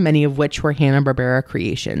classics, many of which were Hanna-Barbera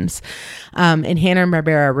creations. And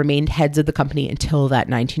Hanna-Barbera remained heads of the company until that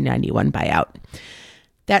 1991 buyout.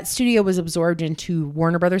 That studio was absorbed into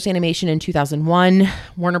Warner Brothers Animation in 2001.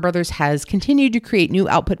 Warner Brothers has continued to create new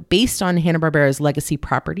output based on Hanna-Barbera's legacy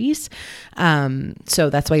properties. So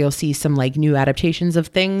that's why you'll see some like new adaptations of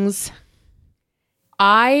things.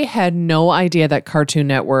 I had no idea that Cartoon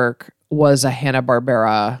Network was a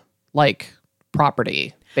Hanna-Barbera like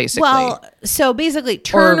property, basically. Well, so basically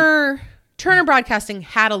Turner Broadcasting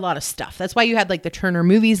had a lot of stuff. That's why you had like the Turner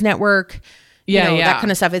Movies Network, that kind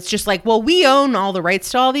of stuff. It's just like, well, we own all the rights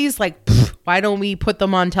to all these. Like, why don't we put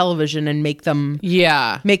them on television and make them?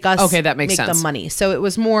 Make us. Okay, that makes sense. sense. Them money. So it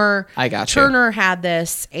was more. I got you. Turner had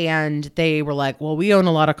this, and they were like, well, we own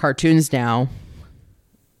a lot of cartoons now.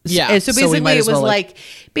 Yeah. And so basically, it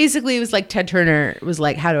was like Ted Turner was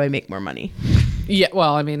like, how do I make more money? Yeah.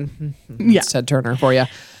 Well, I mean, it's Ted Turner for you.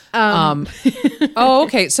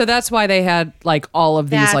 Okay. So that's why they had like all of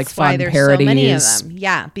these like fun parodies. So many of them.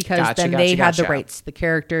 Yeah, because they had the rights to the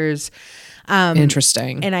characters.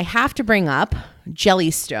 Interesting. And I have to bring up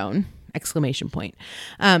Jellystone!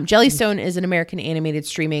 Jellystone is an American animated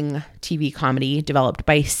streaming TV comedy developed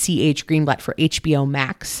by C.H. Greenblatt for HBO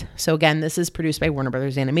Max. So again, this is produced by Warner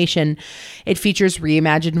Brothers Animation. It features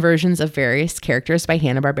reimagined versions of various characters by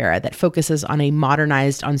Hanna-Barbera that focuses on a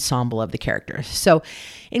modernized ensemble of the characters. So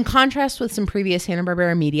in contrast with some previous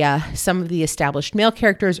Hanna-Barbera media, some of the established male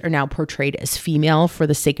characters are now portrayed as female for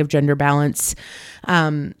the sake of gender balance.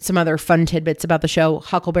 Some other fun tidbits about the show: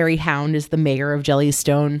 Huckleberry Hound is the mayor of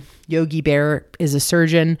Jellystone. Yogi Bear is a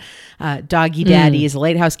surgeon. Doggy Daddy is a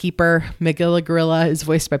lighthouse keeper. Magilla Gorilla is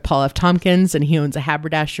voiced by Paul F. Tompkins, and he owns a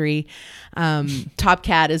haberdashery. Top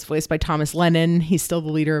Cat is voiced by Thomas Lennon. He's still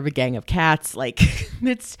the leader of a gang of cats. Like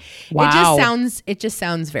it just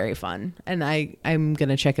sounds very fun, and I'm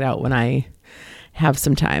gonna check it out when I have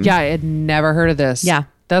some time. Yeah, I had never heard of this. Yeah,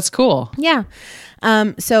 that's cool. Yeah.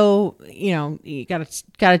 So, you gotta,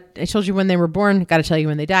 I told you when they were born, gotta tell you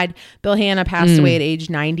when they died. Bill Hanna passed away at age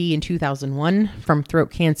 90 in 2001 from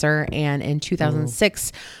throat cancer. And in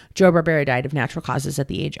 2006, Joe Barbera died of natural causes at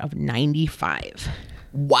the age of 95.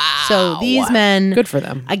 Wow. So these men, good for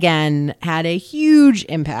them, again, had a huge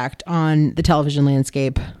impact on the television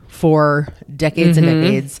landscape for decades and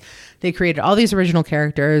decades. They created all these original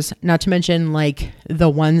characters, not to mention like the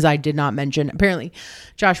ones I did not mention. Apparently,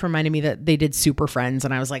 Josh reminded me that they did Super Friends,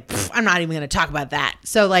 and I was like, I'm not even going to talk about that.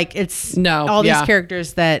 So like it's all these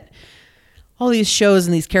characters all these shows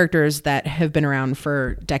and these characters that have been around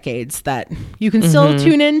for decades that you can still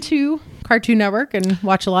tune into Cartoon Network and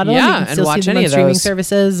watch a lot of them. You can still watch see them any on of streaming those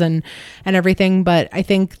services and everything. But I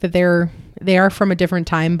think that they are from a different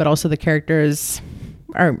time, but also the characters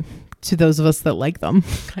are, to those of us that like them,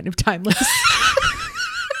 kind of timeless.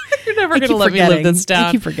 You're never going to let me live this down.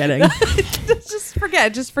 I keep forgetting.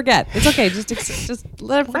 Just forget. It's okay. Just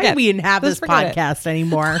let it forget. Why do we even have this podcast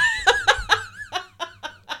anymore?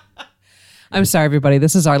 I'm sorry, everybody.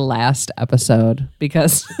 This is our last episode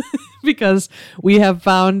because we have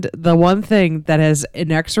found the one thing that has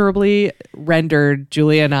inexorably rendered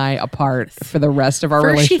Julia and I apart for the rest of our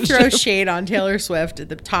relationship. She throws shade on Taylor Swift at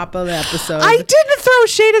the top of the episode. I didn't throw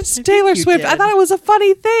shade at Taylor Swift. I thought it was a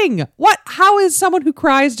funny thing. What? How is someone who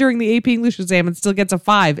cries during the AP English exam and still gets a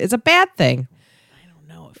 5 is a bad thing? I don't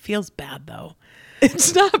know. It feels bad though.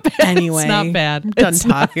 It's not bad. Anyway, it's not bad. I'm done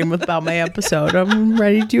talking about my episode. I'm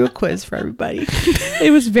ready to do a quiz for everybody.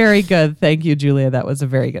 It was very good. Thank you, Julia. That was a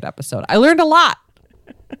very good episode. I learned a lot.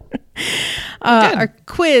 Our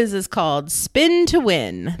quiz is called Spin to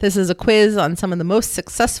Win. This is a quiz on some of the most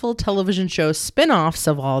successful television show spin-offs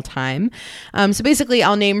of all time. So basically,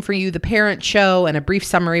 I'll name for you the parent show and a brief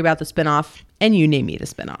summary about the spin-off, and you name me the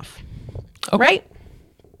spin-off. Okay. Right?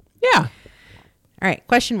 Yeah. All right.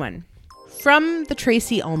 Question 1. From The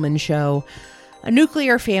Tracy Ullman Show, A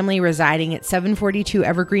nuclear family residing at 742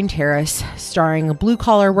 Evergreen Terrace, starring a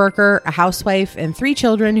blue-collar worker, a housewife, and 3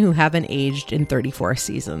 children who haven't aged in 34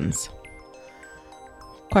 seasons.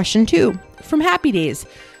 Question 2. From Happy Days.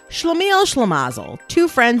 Schlemiel Schlemazel. 2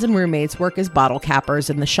 friends and roommates work as bottle cappers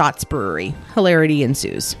in the Schatz Brewery. Hilarity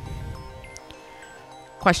ensues.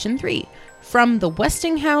 Question 3. From the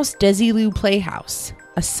Westinghouse Desilu Playhouse.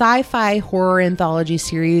 A sci-fi horror anthology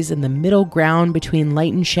series in the middle ground between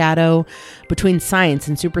light and shadow, between science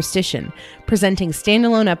and superstition, presenting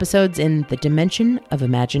standalone episodes in the dimension of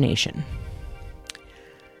imagination.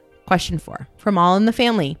 Question 4. From All in the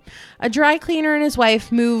Family. A dry cleaner and his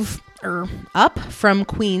wife move up from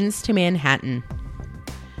Queens to Manhattan.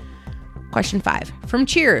 Question 5. From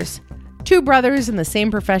Cheers. 2 brothers in the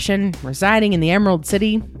same profession, residing in the Emerald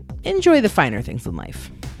City, enjoy the finer things in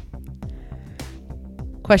life.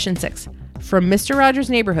 Question 6. From Mr. Rogers'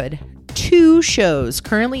 Neighborhood. 2 shows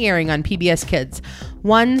currently airing on PBS Kids.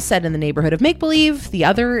 One set in the neighborhood of make-believe, the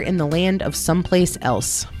other in the land of someplace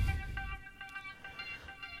else.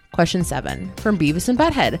 Question 7. From Beavis and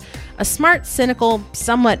Butthead. A smart, cynical,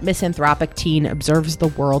 somewhat misanthropic teen observes the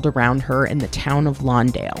world around her in the town of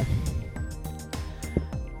Lawndale.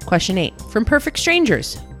 Question 8. From Perfect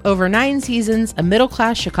Strangers. Over 9 seasons, a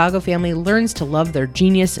middle-class Chicago family learns to love their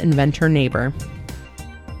genius inventor neighbor.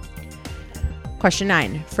 Question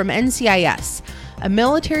 9. From NCIS. A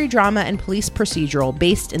military drama and police procedural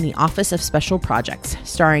based in the Office of Special Projects,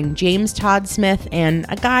 starring James Todd Smith and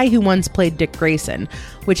a guy who once played Dick Grayson,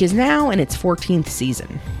 which is now in its 14th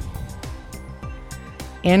season.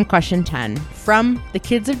 And question 10. From The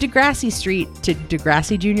Kids of Degrassi Street to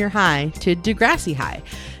Degrassi Junior High to Degrassi High,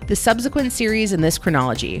 the subsequent series in this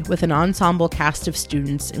chronology, with an ensemble cast of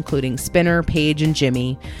students including Spinner, Paige, and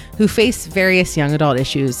Jimmy, who face various young adult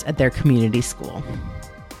issues at their community school.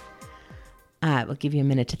 We'll give you a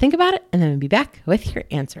minute to think about it, and then we'll be back with your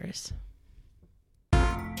answers.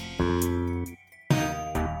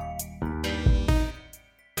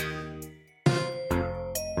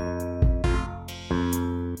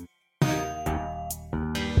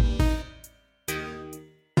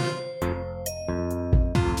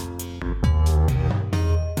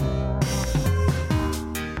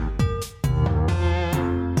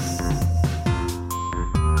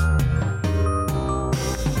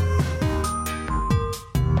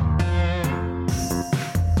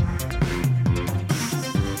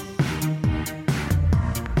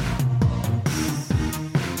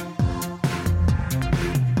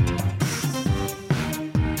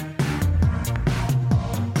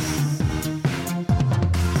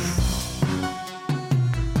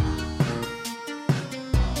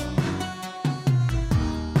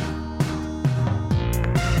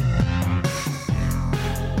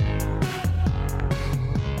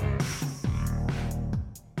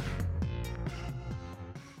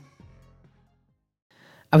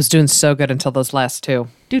 I was doing so good until those last 2.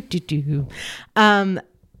 I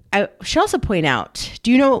should also point out,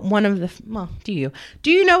 do you know what one of the, well, do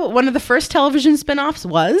you know what one of the first television spinoffs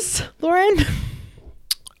was, Lauren?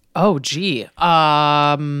 Oh, gee.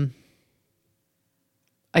 I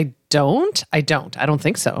don't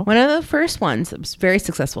think so. One of the first ones that was very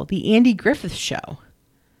successful, The Andy Griffith Show.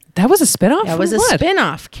 That was a spinoff? That was a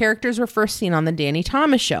spinoff. Characters were first seen on the Danny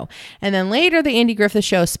Thomas Show. And then later, the Andy Griffith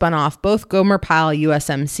Show spun off both Gomer Pyle,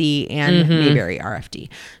 USMC, and Mayberry RFD.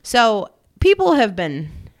 So people have been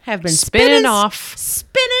spinning off.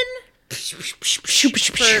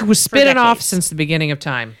 Was spinning off since the beginning of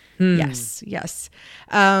time. Yes.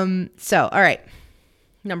 So, all right.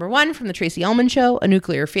 Number 1, from The Tracy Ullman Show, a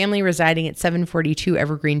nuclear family residing at 742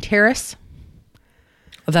 Evergreen Terrace.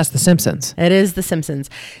 Oh, that's The Simpsons. It is The Simpsons.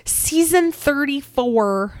 Season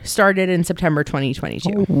 34 started in September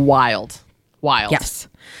 2022. Wild. Yes.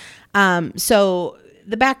 So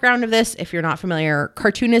the background of this, if you're not familiar,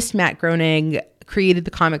 cartoonist Matt Groening created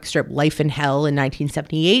the comic strip Life in Hell in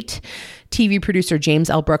 1978. TV producer James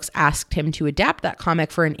L. Brooks asked him to adapt that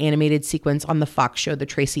comic for an animated sequence on the Fox show The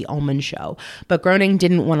Tracy Ullman Show. But Groening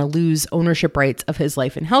didn't want to lose ownership rights of his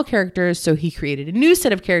Life in Hell characters, so he created a new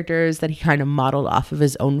set of characters that he kind of modeled off of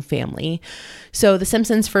his own family. So The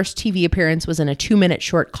Simpsons' first TV appearance was in a 2-minute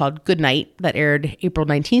short called Good Night that aired April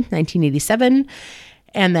 19th, 1987.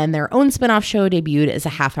 And then their own spinoff show debuted as a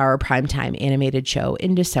half-hour primetime animated show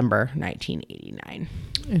in December 1989.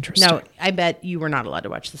 Interesting. Now, I bet you were not allowed to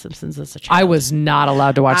watch The Simpsons as a child. I was not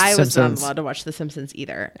allowed to watch The Simpsons. I was not allowed to watch The Simpsons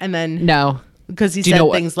either. And then... No. Because he said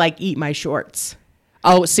things like, eat my shorts.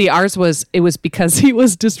 Oh, see, it was because he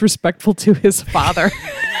was disrespectful to his father.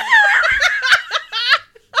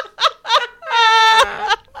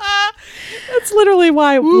 That's literally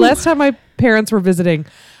why last time my parents were visiting,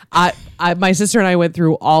 my sister and I went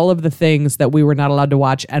through all of the things that we were not allowed to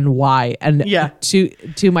watch and why. And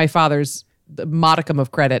to my father's modicum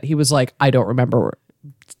of credit, he was like, I don't remember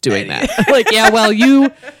doing that. Like, yeah, well,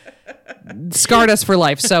 you scarred us for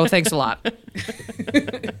life, so thanks a lot.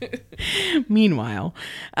 Meanwhile,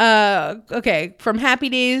 okay, from Happy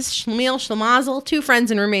Days, Schlemiel Schlemazel, two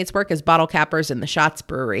friends and roommates work as bottle cappers in the Schatz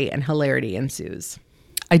Brewery, and hilarity ensues.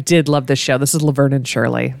 I did love this show. This is Laverne and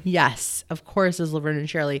Shirley. Yes, of course, is Laverne and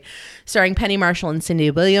Shirley, starring Penny Marshall and Cindy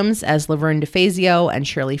Williams as Laverne DeFazio and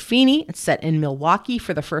Shirley Feeney. It's set in Milwaukee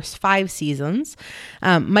for the first 5 seasons.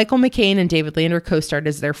 Michael McCain and David Lander co-starred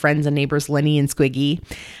as their friends and neighbors Lenny and Squiggy.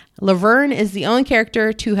 Laverne is the only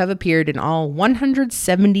character to have appeared in all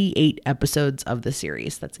 178 episodes of the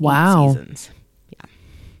series. That's 8 seasons.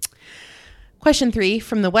 Question 3,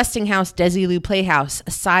 from the Westinghouse Desilu Playhouse,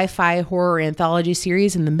 a sci-fi horror anthology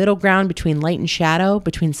series in the middle ground between light and shadow,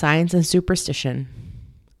 between science and superstition.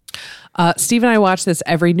 Steve and I watch this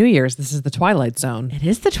every New Year's. This is The Twilight Zone. It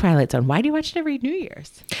is The Twilight Zone. Why do you watch it every New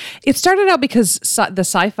Year's? It started out because the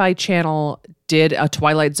Sci-Fi Channel did a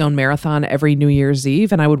Twilight Zone marathon every New Year's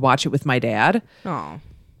Eve, and I would watch it with my dad. Oh.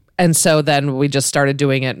 And so then we just started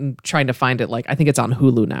doing it and trying to find it. Like, I think it's on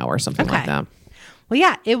Hulu now or something like that. Well,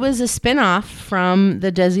 yeah, it was a spinoff from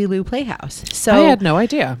the Desilu Playhouse. So I had no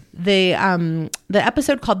idea. The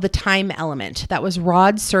episode called The Time Element, that was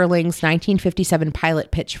Rod Serling's 1957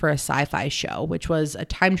 pilot pitch for a sci-fi show, which was a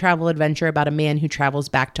time travel adventure about a man who travels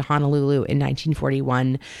back to Honolulu in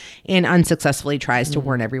 1941 and unsuccessfully tries to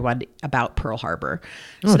warn everyone about Pearl Harbor.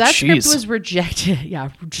 So that script was rejected.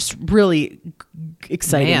 Yeah, just really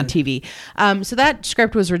exciting TV. So that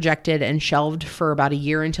script was rejected and shelved for about a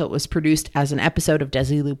year until it was produced as an episode of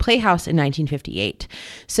Desilu Playhouse in 1958.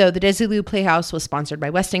 So the Desilu Playhouse was sponsored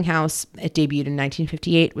by Westinghouse. It debuted in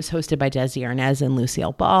 1958, was hosted by Desi Arnaz and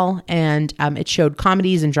Lucille Ball, and it showed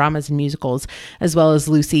comedies and dramas and musicals, as well as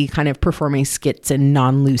Lucy kind of performing skits and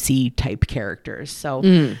non-Lucy type characters. So,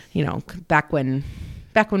 you know, back when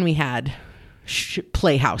we had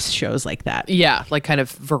playhouse shows like that. Yeah, like kind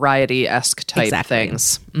of variety-esque type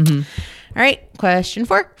things. Mm-hmm. All right, question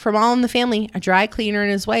 4. From All in the Family, a dry cleaner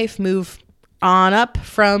and his wife move on up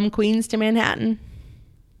from Queens to Manhattan.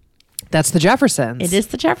 That's the Jeffersons. It is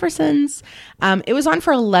the Jeffersons. It was on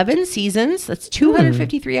for 11 seasons. That's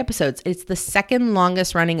 253 episodes. It's the second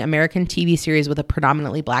longest running American TV series with a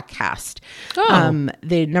predominantly black cast.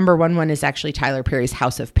 The number one is actually Tyler Perry's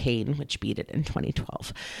House of Pain, which beat it in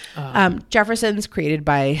 2012. Jeffersons, created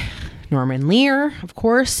by Norman Lear, of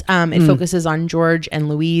course. It focuses on George and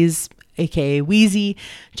Louise, aka Wheezy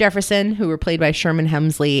Jefferson, who were played by Sherman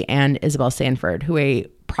Hemsley and Isabel Sanford, who a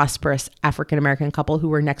prosperous African-American couple who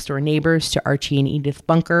were next door neighbors to Archie and Edith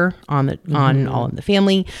Bunker on All in the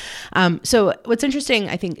Family. So what's interesting,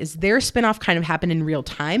 I think, is their spinoff kind of happened in real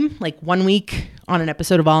time. Like 1 week on an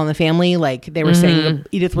episode of All in the Family, like they were saying,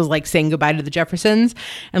 Edith was like saying goodbye to the Jeffersons,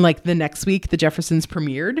 and like the next week the Jeffersons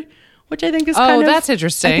premiered, which I think is that's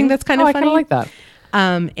interesting. I think that's kind of funny. I kind of like that.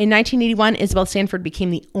 In 1981, Isabel Sanford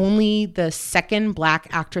became the second black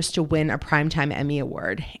actress to win a Primetime Emmy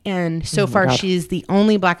Award. And so far, she's the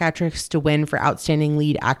only black actress to win for Outstanding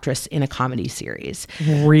Lead Actress in a Comedy Series.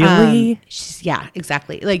 Really? Yeah,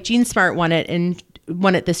 exactly. Like Jean Smart won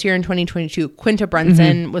it this year in 2022. Quinta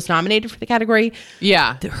Brunson was nominated for the category.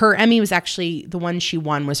 Yeah. Her Emmy was actually, the one she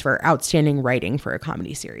won was for Outstanding Writing for a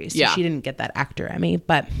Comedy Series. So she didn't get that actor Emmy,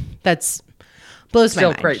 but blows my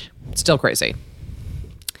mind. Still crazy.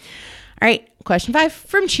 All right, question 5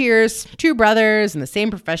 from Cheers. 2 brothers in the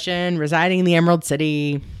same profession, residing in the Emerald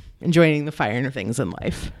City, enjoying the finer things in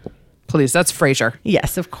life. Please, that's Frasier.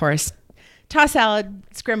 Yes, of course. Tossed salad,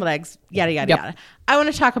 scrambled eggs, yada, yada, yada. I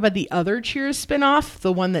want to talk about the other Cheers spinoff,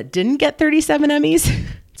 the one that didn't get 37 Emmys.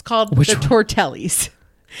 It's called The Tortellis.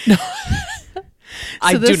 No.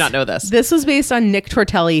 I do not know this. This was based on Nick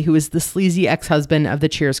Tortelli, who is the sleazy ex-husband of the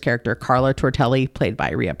Cheers character, Carla Tortelli, played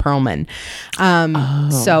by Rhea Perlman.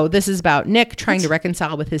 So this is about Nick trying to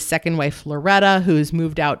reconcile with his second wife, Loretta, who's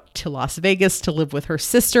moved out to Las Vegas to live with her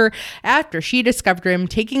sister after she discovered him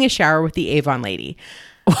taking a shower with the Avon lady.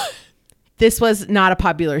 This was not a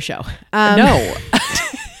popular show. No.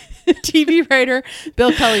 TV writer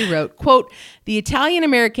Bill Kelly wrote, quote, "The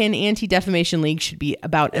Italian-American Anti-Defamation League should be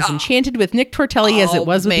about as enchanted with Nick Tortelli as it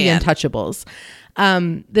was with the Untouchables.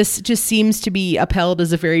 This just seems to be upheld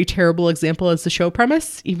as a very terrible example as the show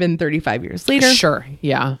premise, even 35 years later." Sure,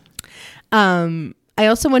 yeah. I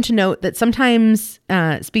also want to note that sometimes,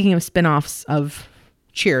 speaking of spinoffs of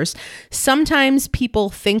Cheers, sometimes people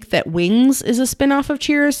think that Wings is a spinoff of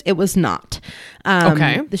Cheers. It was not.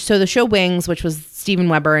 Okay. So the show Wings, which was Steven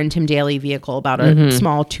Weber and Tim Daly vehicle about a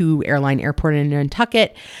small 2-airline airport in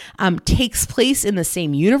Nantucket, takes place in the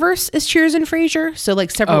same universe as Cheers and Frasier. So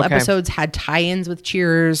like several episodes had tie-ins with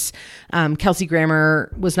Cheers. Kelsey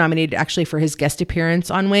Grammer was nominated actually for his guest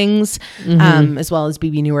appearance on Wings, as well as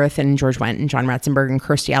Bebe Neuwirth and George Wendt and John Ratzenberg and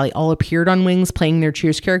Kirstie Alley all appeared on Wings playing their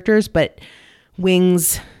Cheers characters, but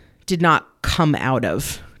Wings did not come out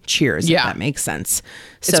of Cheers, if that makes sense.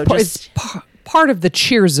 So it's part of the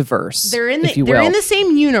Cheers-averse. They're in the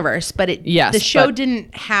same universe, but the show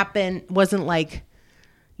didn't happen. Wasn't like,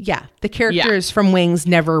 the characters from Wings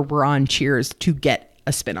never were on Cheers to get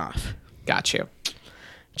a spinoff. Got you.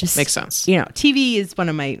 Just makes sense. TV is one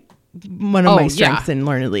of my strengths in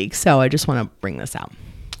Learned League, so I just want to bring this out.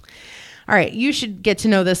 All right, you should get to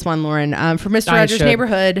know this one, Lauren. For Mr. Rogers'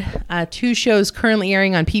 Neighborhood, 2 shows currently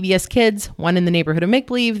airing on PBS Kids, one in the neighborhood of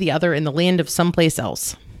make-believe, the other in the land of someplace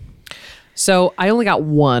else. So I only got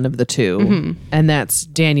one of the 2, and that's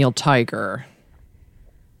Daniel Tiger.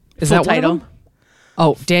 Is Full that title? one of them?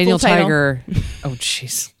 Oh, Daniel Full title. Tiger. Oh,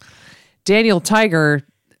 jeez. Daniel Tiger,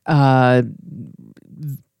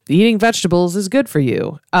 eating vegetables is good for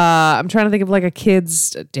you. I'm trying to think of like a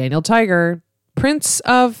kid's Daniel Tiger, Prince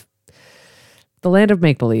of the Land of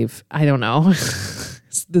Make-Believe. I don't know.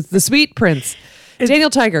 the Sweet Prince. Daniel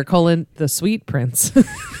Tiger, the Sweet Prince.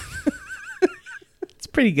 It's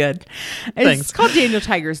pretty good. Thanks. It's called Daniel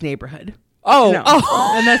Tiger's Neighborhood. Oh.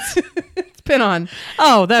 And that's it's been on.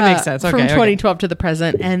 Oh, that makes sense. Okay, from 2012 to the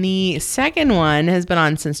present. And the second one has been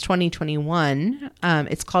on since 2021.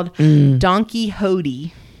 It's called Donkey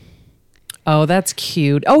Hody. Oh, that's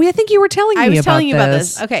cute. Oh, I think you were telling me about this. I was telling you about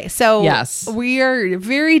this. Okay, so yes, we are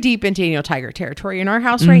very deep in Daniel Tiger territory in our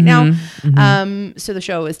house right now. So the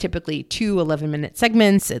show is typically 2 11-minute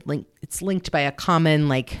segments. It's linked by a common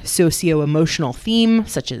like socio-emotional theme,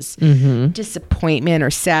 such as disappointment or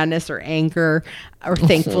sadness or anger or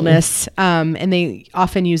thankfulness. And they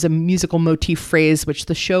often use a musical motif phrase, which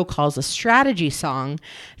the show calls a strategy song,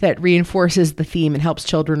 that reinforces the theme and helps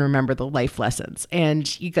children remember the life lessons.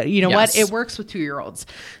 And you know what? It works with 2-year-olds.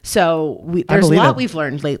 So there's a lot we've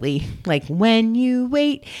learned lately. Like, when you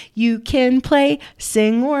wait, you can play,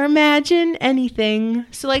 sing, or imagine anything.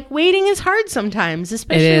 So like waiting is hard sometimes,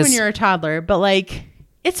 especially when you're a toddler, but like,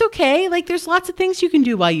 it's okay. Like, there's lots of things you can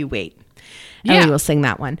do while you wait. And we will sing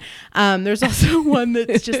that one. There's also one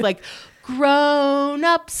that's just like,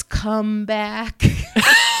 grown-ups come back.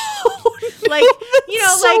 Like,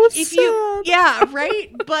 so like if sad.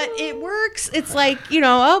 right? But it works. It's like, you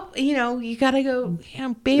gotta go,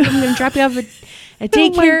 babe, I'm gonna drop you off at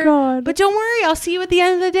daycare. Oh my God. But don't worry, I'll see you at the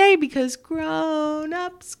end of the day because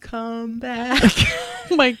grown-ups come back.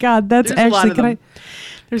 Oh my God, that's actually,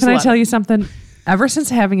 can I tell you something? Ever since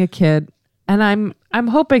having a kid, and I'm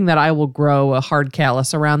hoping that I will grow a hard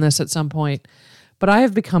callus around this at some point, but I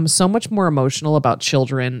have become so much more emotional about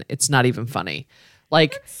children. It's not even funny.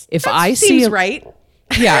 Like, if I see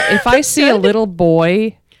if I see a little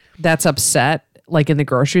boy that's upset, like in the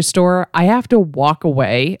grocery store, I have to walk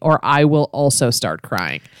away or I will also start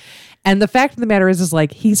crying. And the fact of the matter is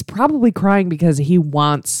like, he's probably crying because he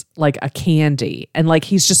wants like a candy, and like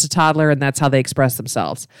he's just a toddler and that's how they express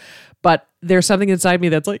themselves. But there's something inside me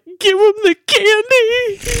that's like, give him the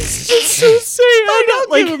candy. He's just so sad. I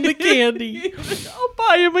don't give him the candy. I'll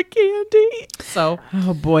buy him a candy. So,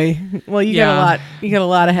 oh boy. Well, you got a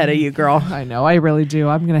lot ahead of you, girl. I know. I really do.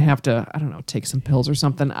 I'm going to have to, I don't know, take some pills or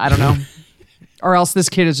something. I don't know. Or else this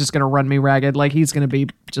kid is just going to run me ragged. Like, he's going to be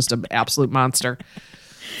just an absolute monster.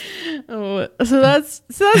 Oh, so that's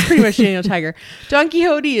pretty much Daniel Tiger. Donkey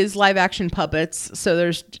Hody is live action puppets. So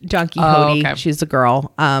there's Donkey Hody. Okay. She's the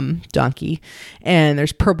girl, Donkey. And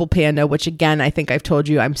there's Purple Panda, which again, I think I've told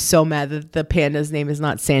you, I'm so mad that the panda's name is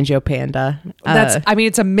not Sanjo Panda.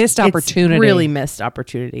 It's a missed opportunity. It's really missed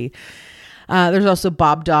opportunity. There's also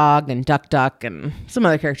Bob Dog and Duck Duck and some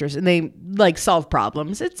other characters, and they like solve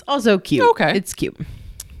problems. It's also cute. Okay. It's cute.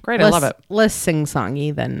 Great. I love it. Less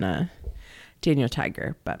sing-songy than Daniel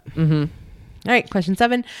Tiger, but all right, question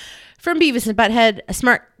 7. From Beavis and Butthead, a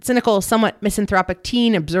smart, cynical, somewhat misanthropic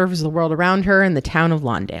teen observes the world around her in the town of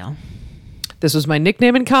Lawndale. This was my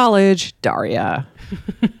nickname in college, Daria.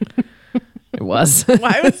 It was.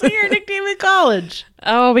 Why was it your nickname in college?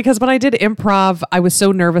 Oh, because when I did improv, I was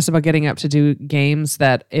so nervous about getting up to do games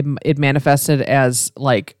that it manifested as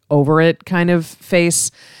like over it kind of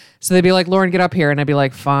face. So they'd be like, Lauren, get up here. And I'd be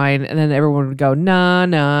like, fine. And then everyone would go, nah,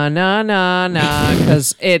 nah, nah, nah, nah.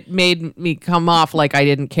 Because it made me come off like I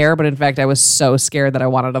didn't care. But in fact, I was so scared that I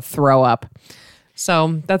wanted to throw up.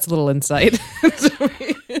 So that's a little insight.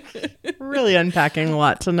 Really unpacking a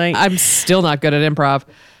lot tonight. I'm still not good at improv.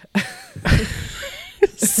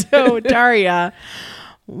 So Daria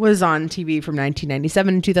was on TV from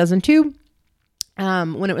 1997 to 2002.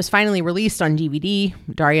 When it was finally released on DVD,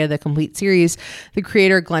 Daria, the complete series, the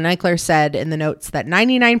creator Glenn Eichler said in the notes that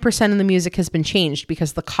 99% of the music has been changed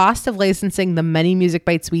because the cost of licensing the many music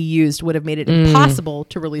bites we used would have made it impossible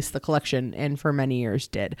to release the collection, and for many years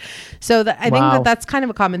did. So I think that's kind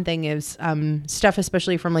of a common thing is stuff,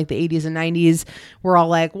 especially from like the 80s and 90s. We're all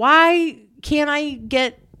like, why can't I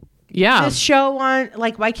get this show on?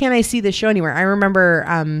 Like, why can't I see this show anywhere? I remember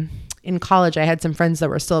in college, I had some friends that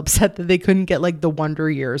were still upset that they couldn't get like the Wonder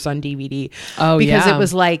Years on DVD. Because it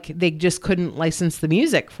was like they just couldn't license the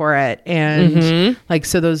music for it. And like,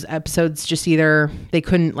 so those episodes just either they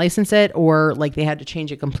couldn't license it or like they had to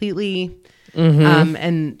change it completely.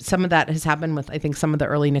 And some of that has happened with, I think, some of the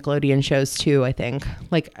early Nickelodeon shows too, I think.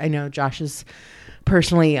 Like, I know Josh is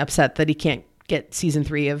personally upset that he can't get season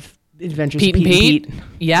 3 of Adventures of Pete and Pete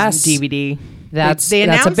yes. on DVD. They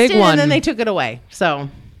announced a big it one. And then they took it away. So...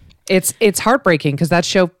 It's heartbreaking because that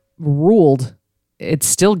show ruled. It's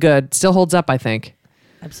still good. Still holds up, I think.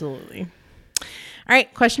 Absolutely. All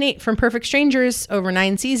right. Question 8. From Perfect Strangers, over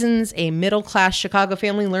 9 seasons, a middle-class Chicago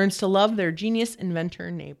family learns to love their genius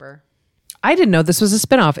inventor neighbor. I didn't know this was a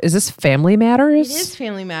spinoff. Is this Family Matters? It is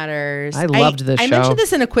Family Matters. I loved this show. I mentioned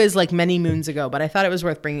this in a quiz like many moons ago, but I thought it was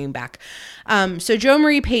worth bringing back. So Jo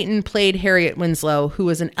Marie Payton played Harriet Winslow, who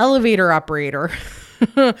was an elevator operator.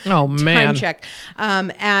 Oh man! Time check.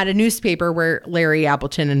 At a newspaper where Larry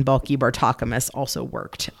Appleton and Bulky Bartakamus also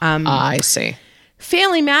worked. I see.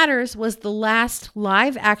 Family Matters was the last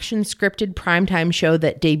live-action scripted primetime show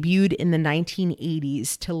that debuted in the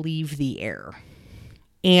 1980s to leave the air,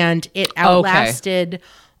 and it outlasted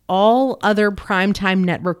all other primetime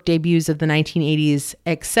network debuts of the 1980s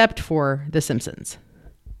except for The Simpsons.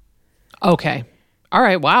 Okay. All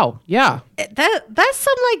right. Wow. Yeah. That's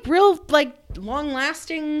some like real like long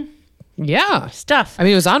lasting stuff. I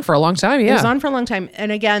mean, it was on for a long time. Yeah. It was on for a long time.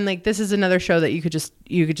 And again, like this is another show that you could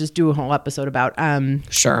just do a whole episode about.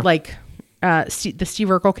 Sure. Like the Steve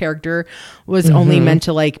Urkel character was only meant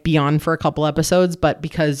to like be on for a couple episodes, but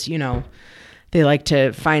because, you know, they like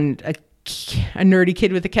to find a nerdy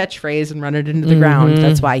kid with a catchphrase and run it into the ground.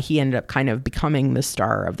 That's why he ended up kind of becoming the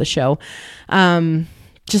star of the show.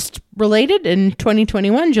 Just related, in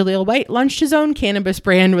 2021, Jaleel White launched his own cannabis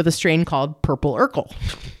brand with a strain called Purple Urkel.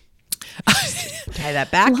 Tie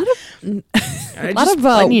that back.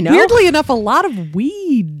 Weirdly enough, a lot of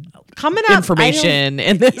weed coming up information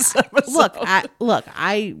in this episode. Look,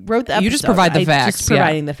 I wrote the episode. You just provide the facts. Just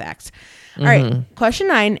providing the facts. All right, question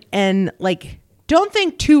 9, and like, don't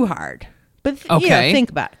think too hard. But think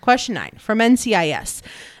about it. Question 9 from NCIS,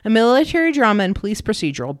 a military drama and police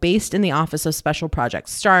procedural based in the Office of Special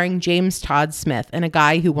Projects, starring James Todd Smith and a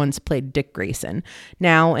guy who once played Dick Grayson,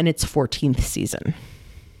 now in its 14th season.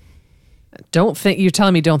 You're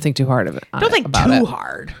telling me don't think too hard of it. Don't think too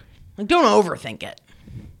hard. Like, don't overthink it.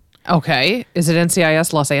 Okay. Is it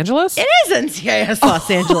NCIS Los Angeles? It is NCIS Los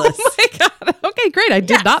Angeles. Oh my God. Okay, great. I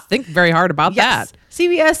did not think very hard about that.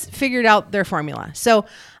 CBS figured out their formula. So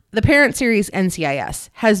the parent series NCIS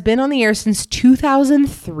has been on the air since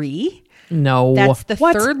 2003. No. That's the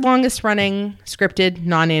third longest running scripted,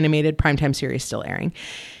 non-animated primetime series still airing.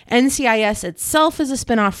 NCIS itself is a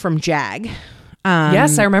spinoff from JAG.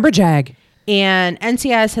 Yes, I remember JAG. And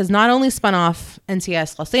NCIS has not only spun off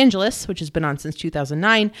NCIS Los Angeles, which has been on since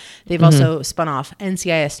 2009, they've also spun off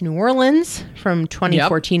NCIS New Orleans from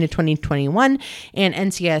 2014 to 2021, and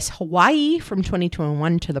NCIS Hawaii from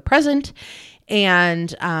 2021 to the present.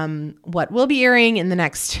 And what will be airing in the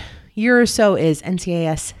next year or so is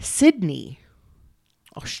NCIS Sydney,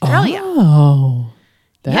 Australia. Oh,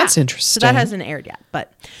 that's interesting. So that hasn't aired yet,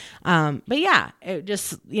 but yeah, it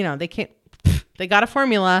just, you know, they got a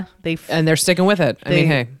formula. And they're sticking with it. I mean,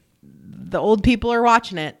 hey, the old people are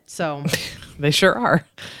watching it, so they sure are.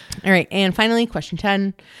 All right, and finally, question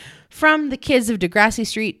 10. From the kids of Degrassi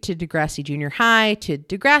Street to Degrassi Junior High to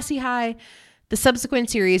Degrassi High, the subsequent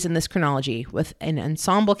series in this chronology with an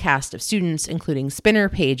ensemble cast of students, including Spinner,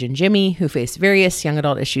 Paige, and Jimmy, who face various young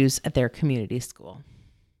adult issues at their community school.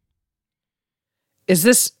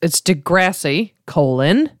 It's Degrassi,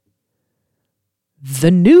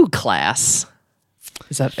 the new class.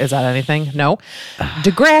 Is that anything? No.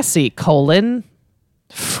 Degrassi,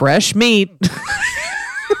 fresh meat.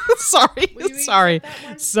 Sorry.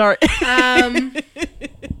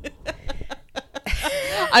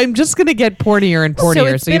 I'm just going to get pornier and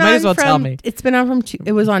pornier, so you might as well tell me. It's been on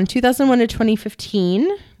it was on 2001 to 2015.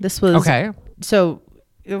 This was... Okay. So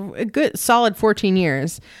a good solid 14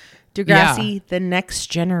 years. Degrassi, The Next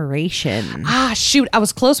Generation. Ah, shoot. I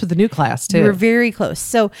was close with the new class, too. You were very close.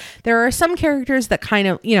 So there are some characters that kind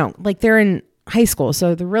of, like they're in high school,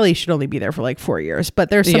 so they really should only be there for like 4 years. But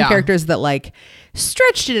there's some characters that like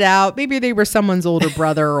stretched it out. Maybe they were someone's older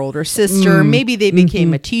brother or older sister. Maybe they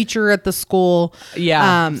became a teacher at the school.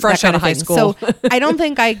 Yeah, fresh out of high school. So I don't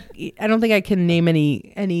think I can name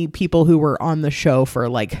any people who were on the show for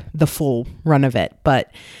like the full run of it.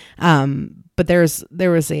 But there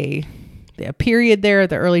was a period there,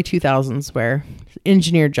 the early 2000s, where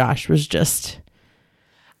Engineer Josh was just.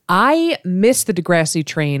 I missed the Degrassi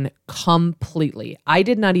train completely. I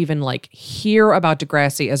did not even like hear about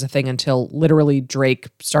Degrassi as a thing until literally Drake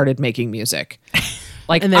started making music.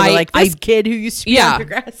 Like, and they were like, this kid who used to be on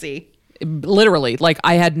Degrassi. Literally, like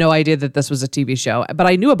I had no idea that this was a TV show, but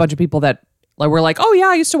I knew a bunch of people that like were like, "Oh yeah,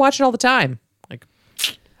 I used to watch it all the time." Like,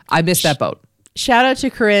 I missed that boat. Shout out to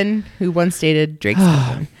Corinne, who once dated Drake's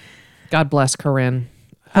husband. God bless Corinne.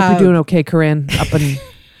 Hope you're doing okay, Corinne.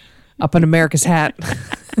 Up in America's hat.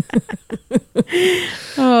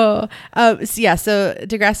 So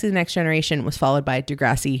Degrassi The Next Generation was followed by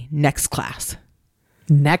Degrassi Next Class.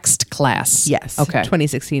 Next Class. Yes. Okay.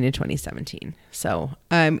 2016 to 2017. So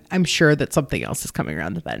I'm sure that something else is coming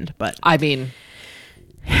around the bend, but I mean,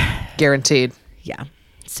 guaranteed. Yeah.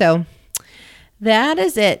 So that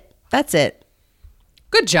is it. That's it.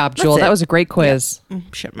 Good job, Jewel. That was a great quiz. Yeah.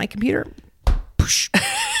 Shut my computer.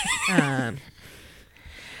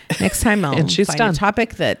 Next time I'll find a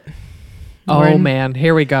topic that. Oh man,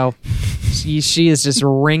 here we go. She is just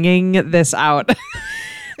ringing this out.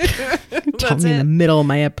 Tell me in the middle of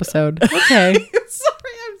my episode. Okay.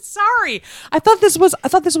 I'm sorry. I thought this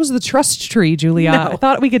was the trust tree, Julia. No. I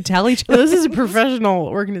thought we could tell each other. This is a professional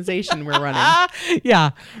organization we're running. Yeah.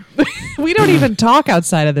 We don't even talk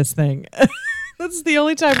outside of this thing. That's the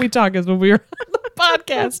only time we talk is when we're on the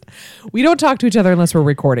podcast. We don't talk to each other unless we're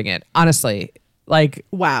recording it. Honestly. Like,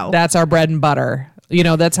 wow. That's our bread and butter.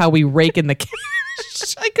 That's how we rake in the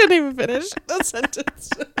cash. I couldn't even finish that sentence.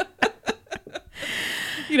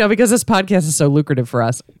 Because this podcast is so lucrative for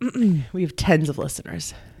us. We have tens of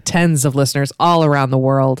listeners all around the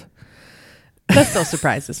world. That still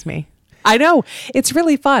surprises me. I know. It's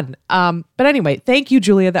really fun. But anyway, thank you,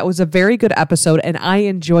 Julia. That was a very good episode, and I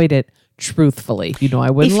enjoyed it truthfully.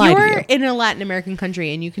 I wouldn't lie to you. If you're in a Latin American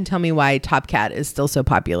country and you can tell me why Top Cat is still so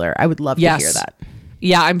popular, I would love to hear that.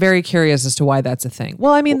 Yeah, I'm very curious as to why that's a thing.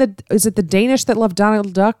 Well, I mean, is it the Danish that love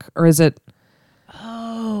Donald Duck, or is it?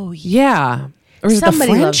 Oh, yeah. Or is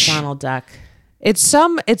somebody it the loves Donald Duck? It's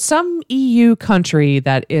some EU country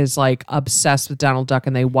that is like obsessed with Donald Duck,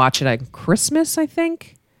 and they watch it at Christmas, I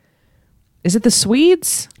think. Is it the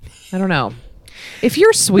Swedes? I don't know. If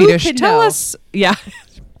you're Swedish, tell us. Yeah.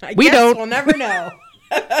 We don't. We'll never know.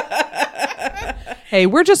 Hey,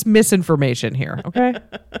 we're just misinformation here, okay?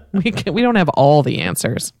 We don't have all the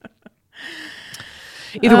answers.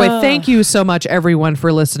 Either way, thank you so much, everyone,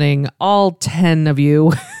 for listening. All 10 of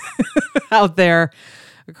you out there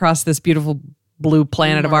across this beautiful blue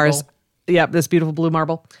planet of ours. Yep, this beautiful blue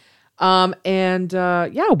marble.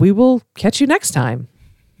 We will catch you next time.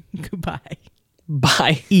 Goodbye.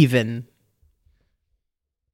 Bye. Even.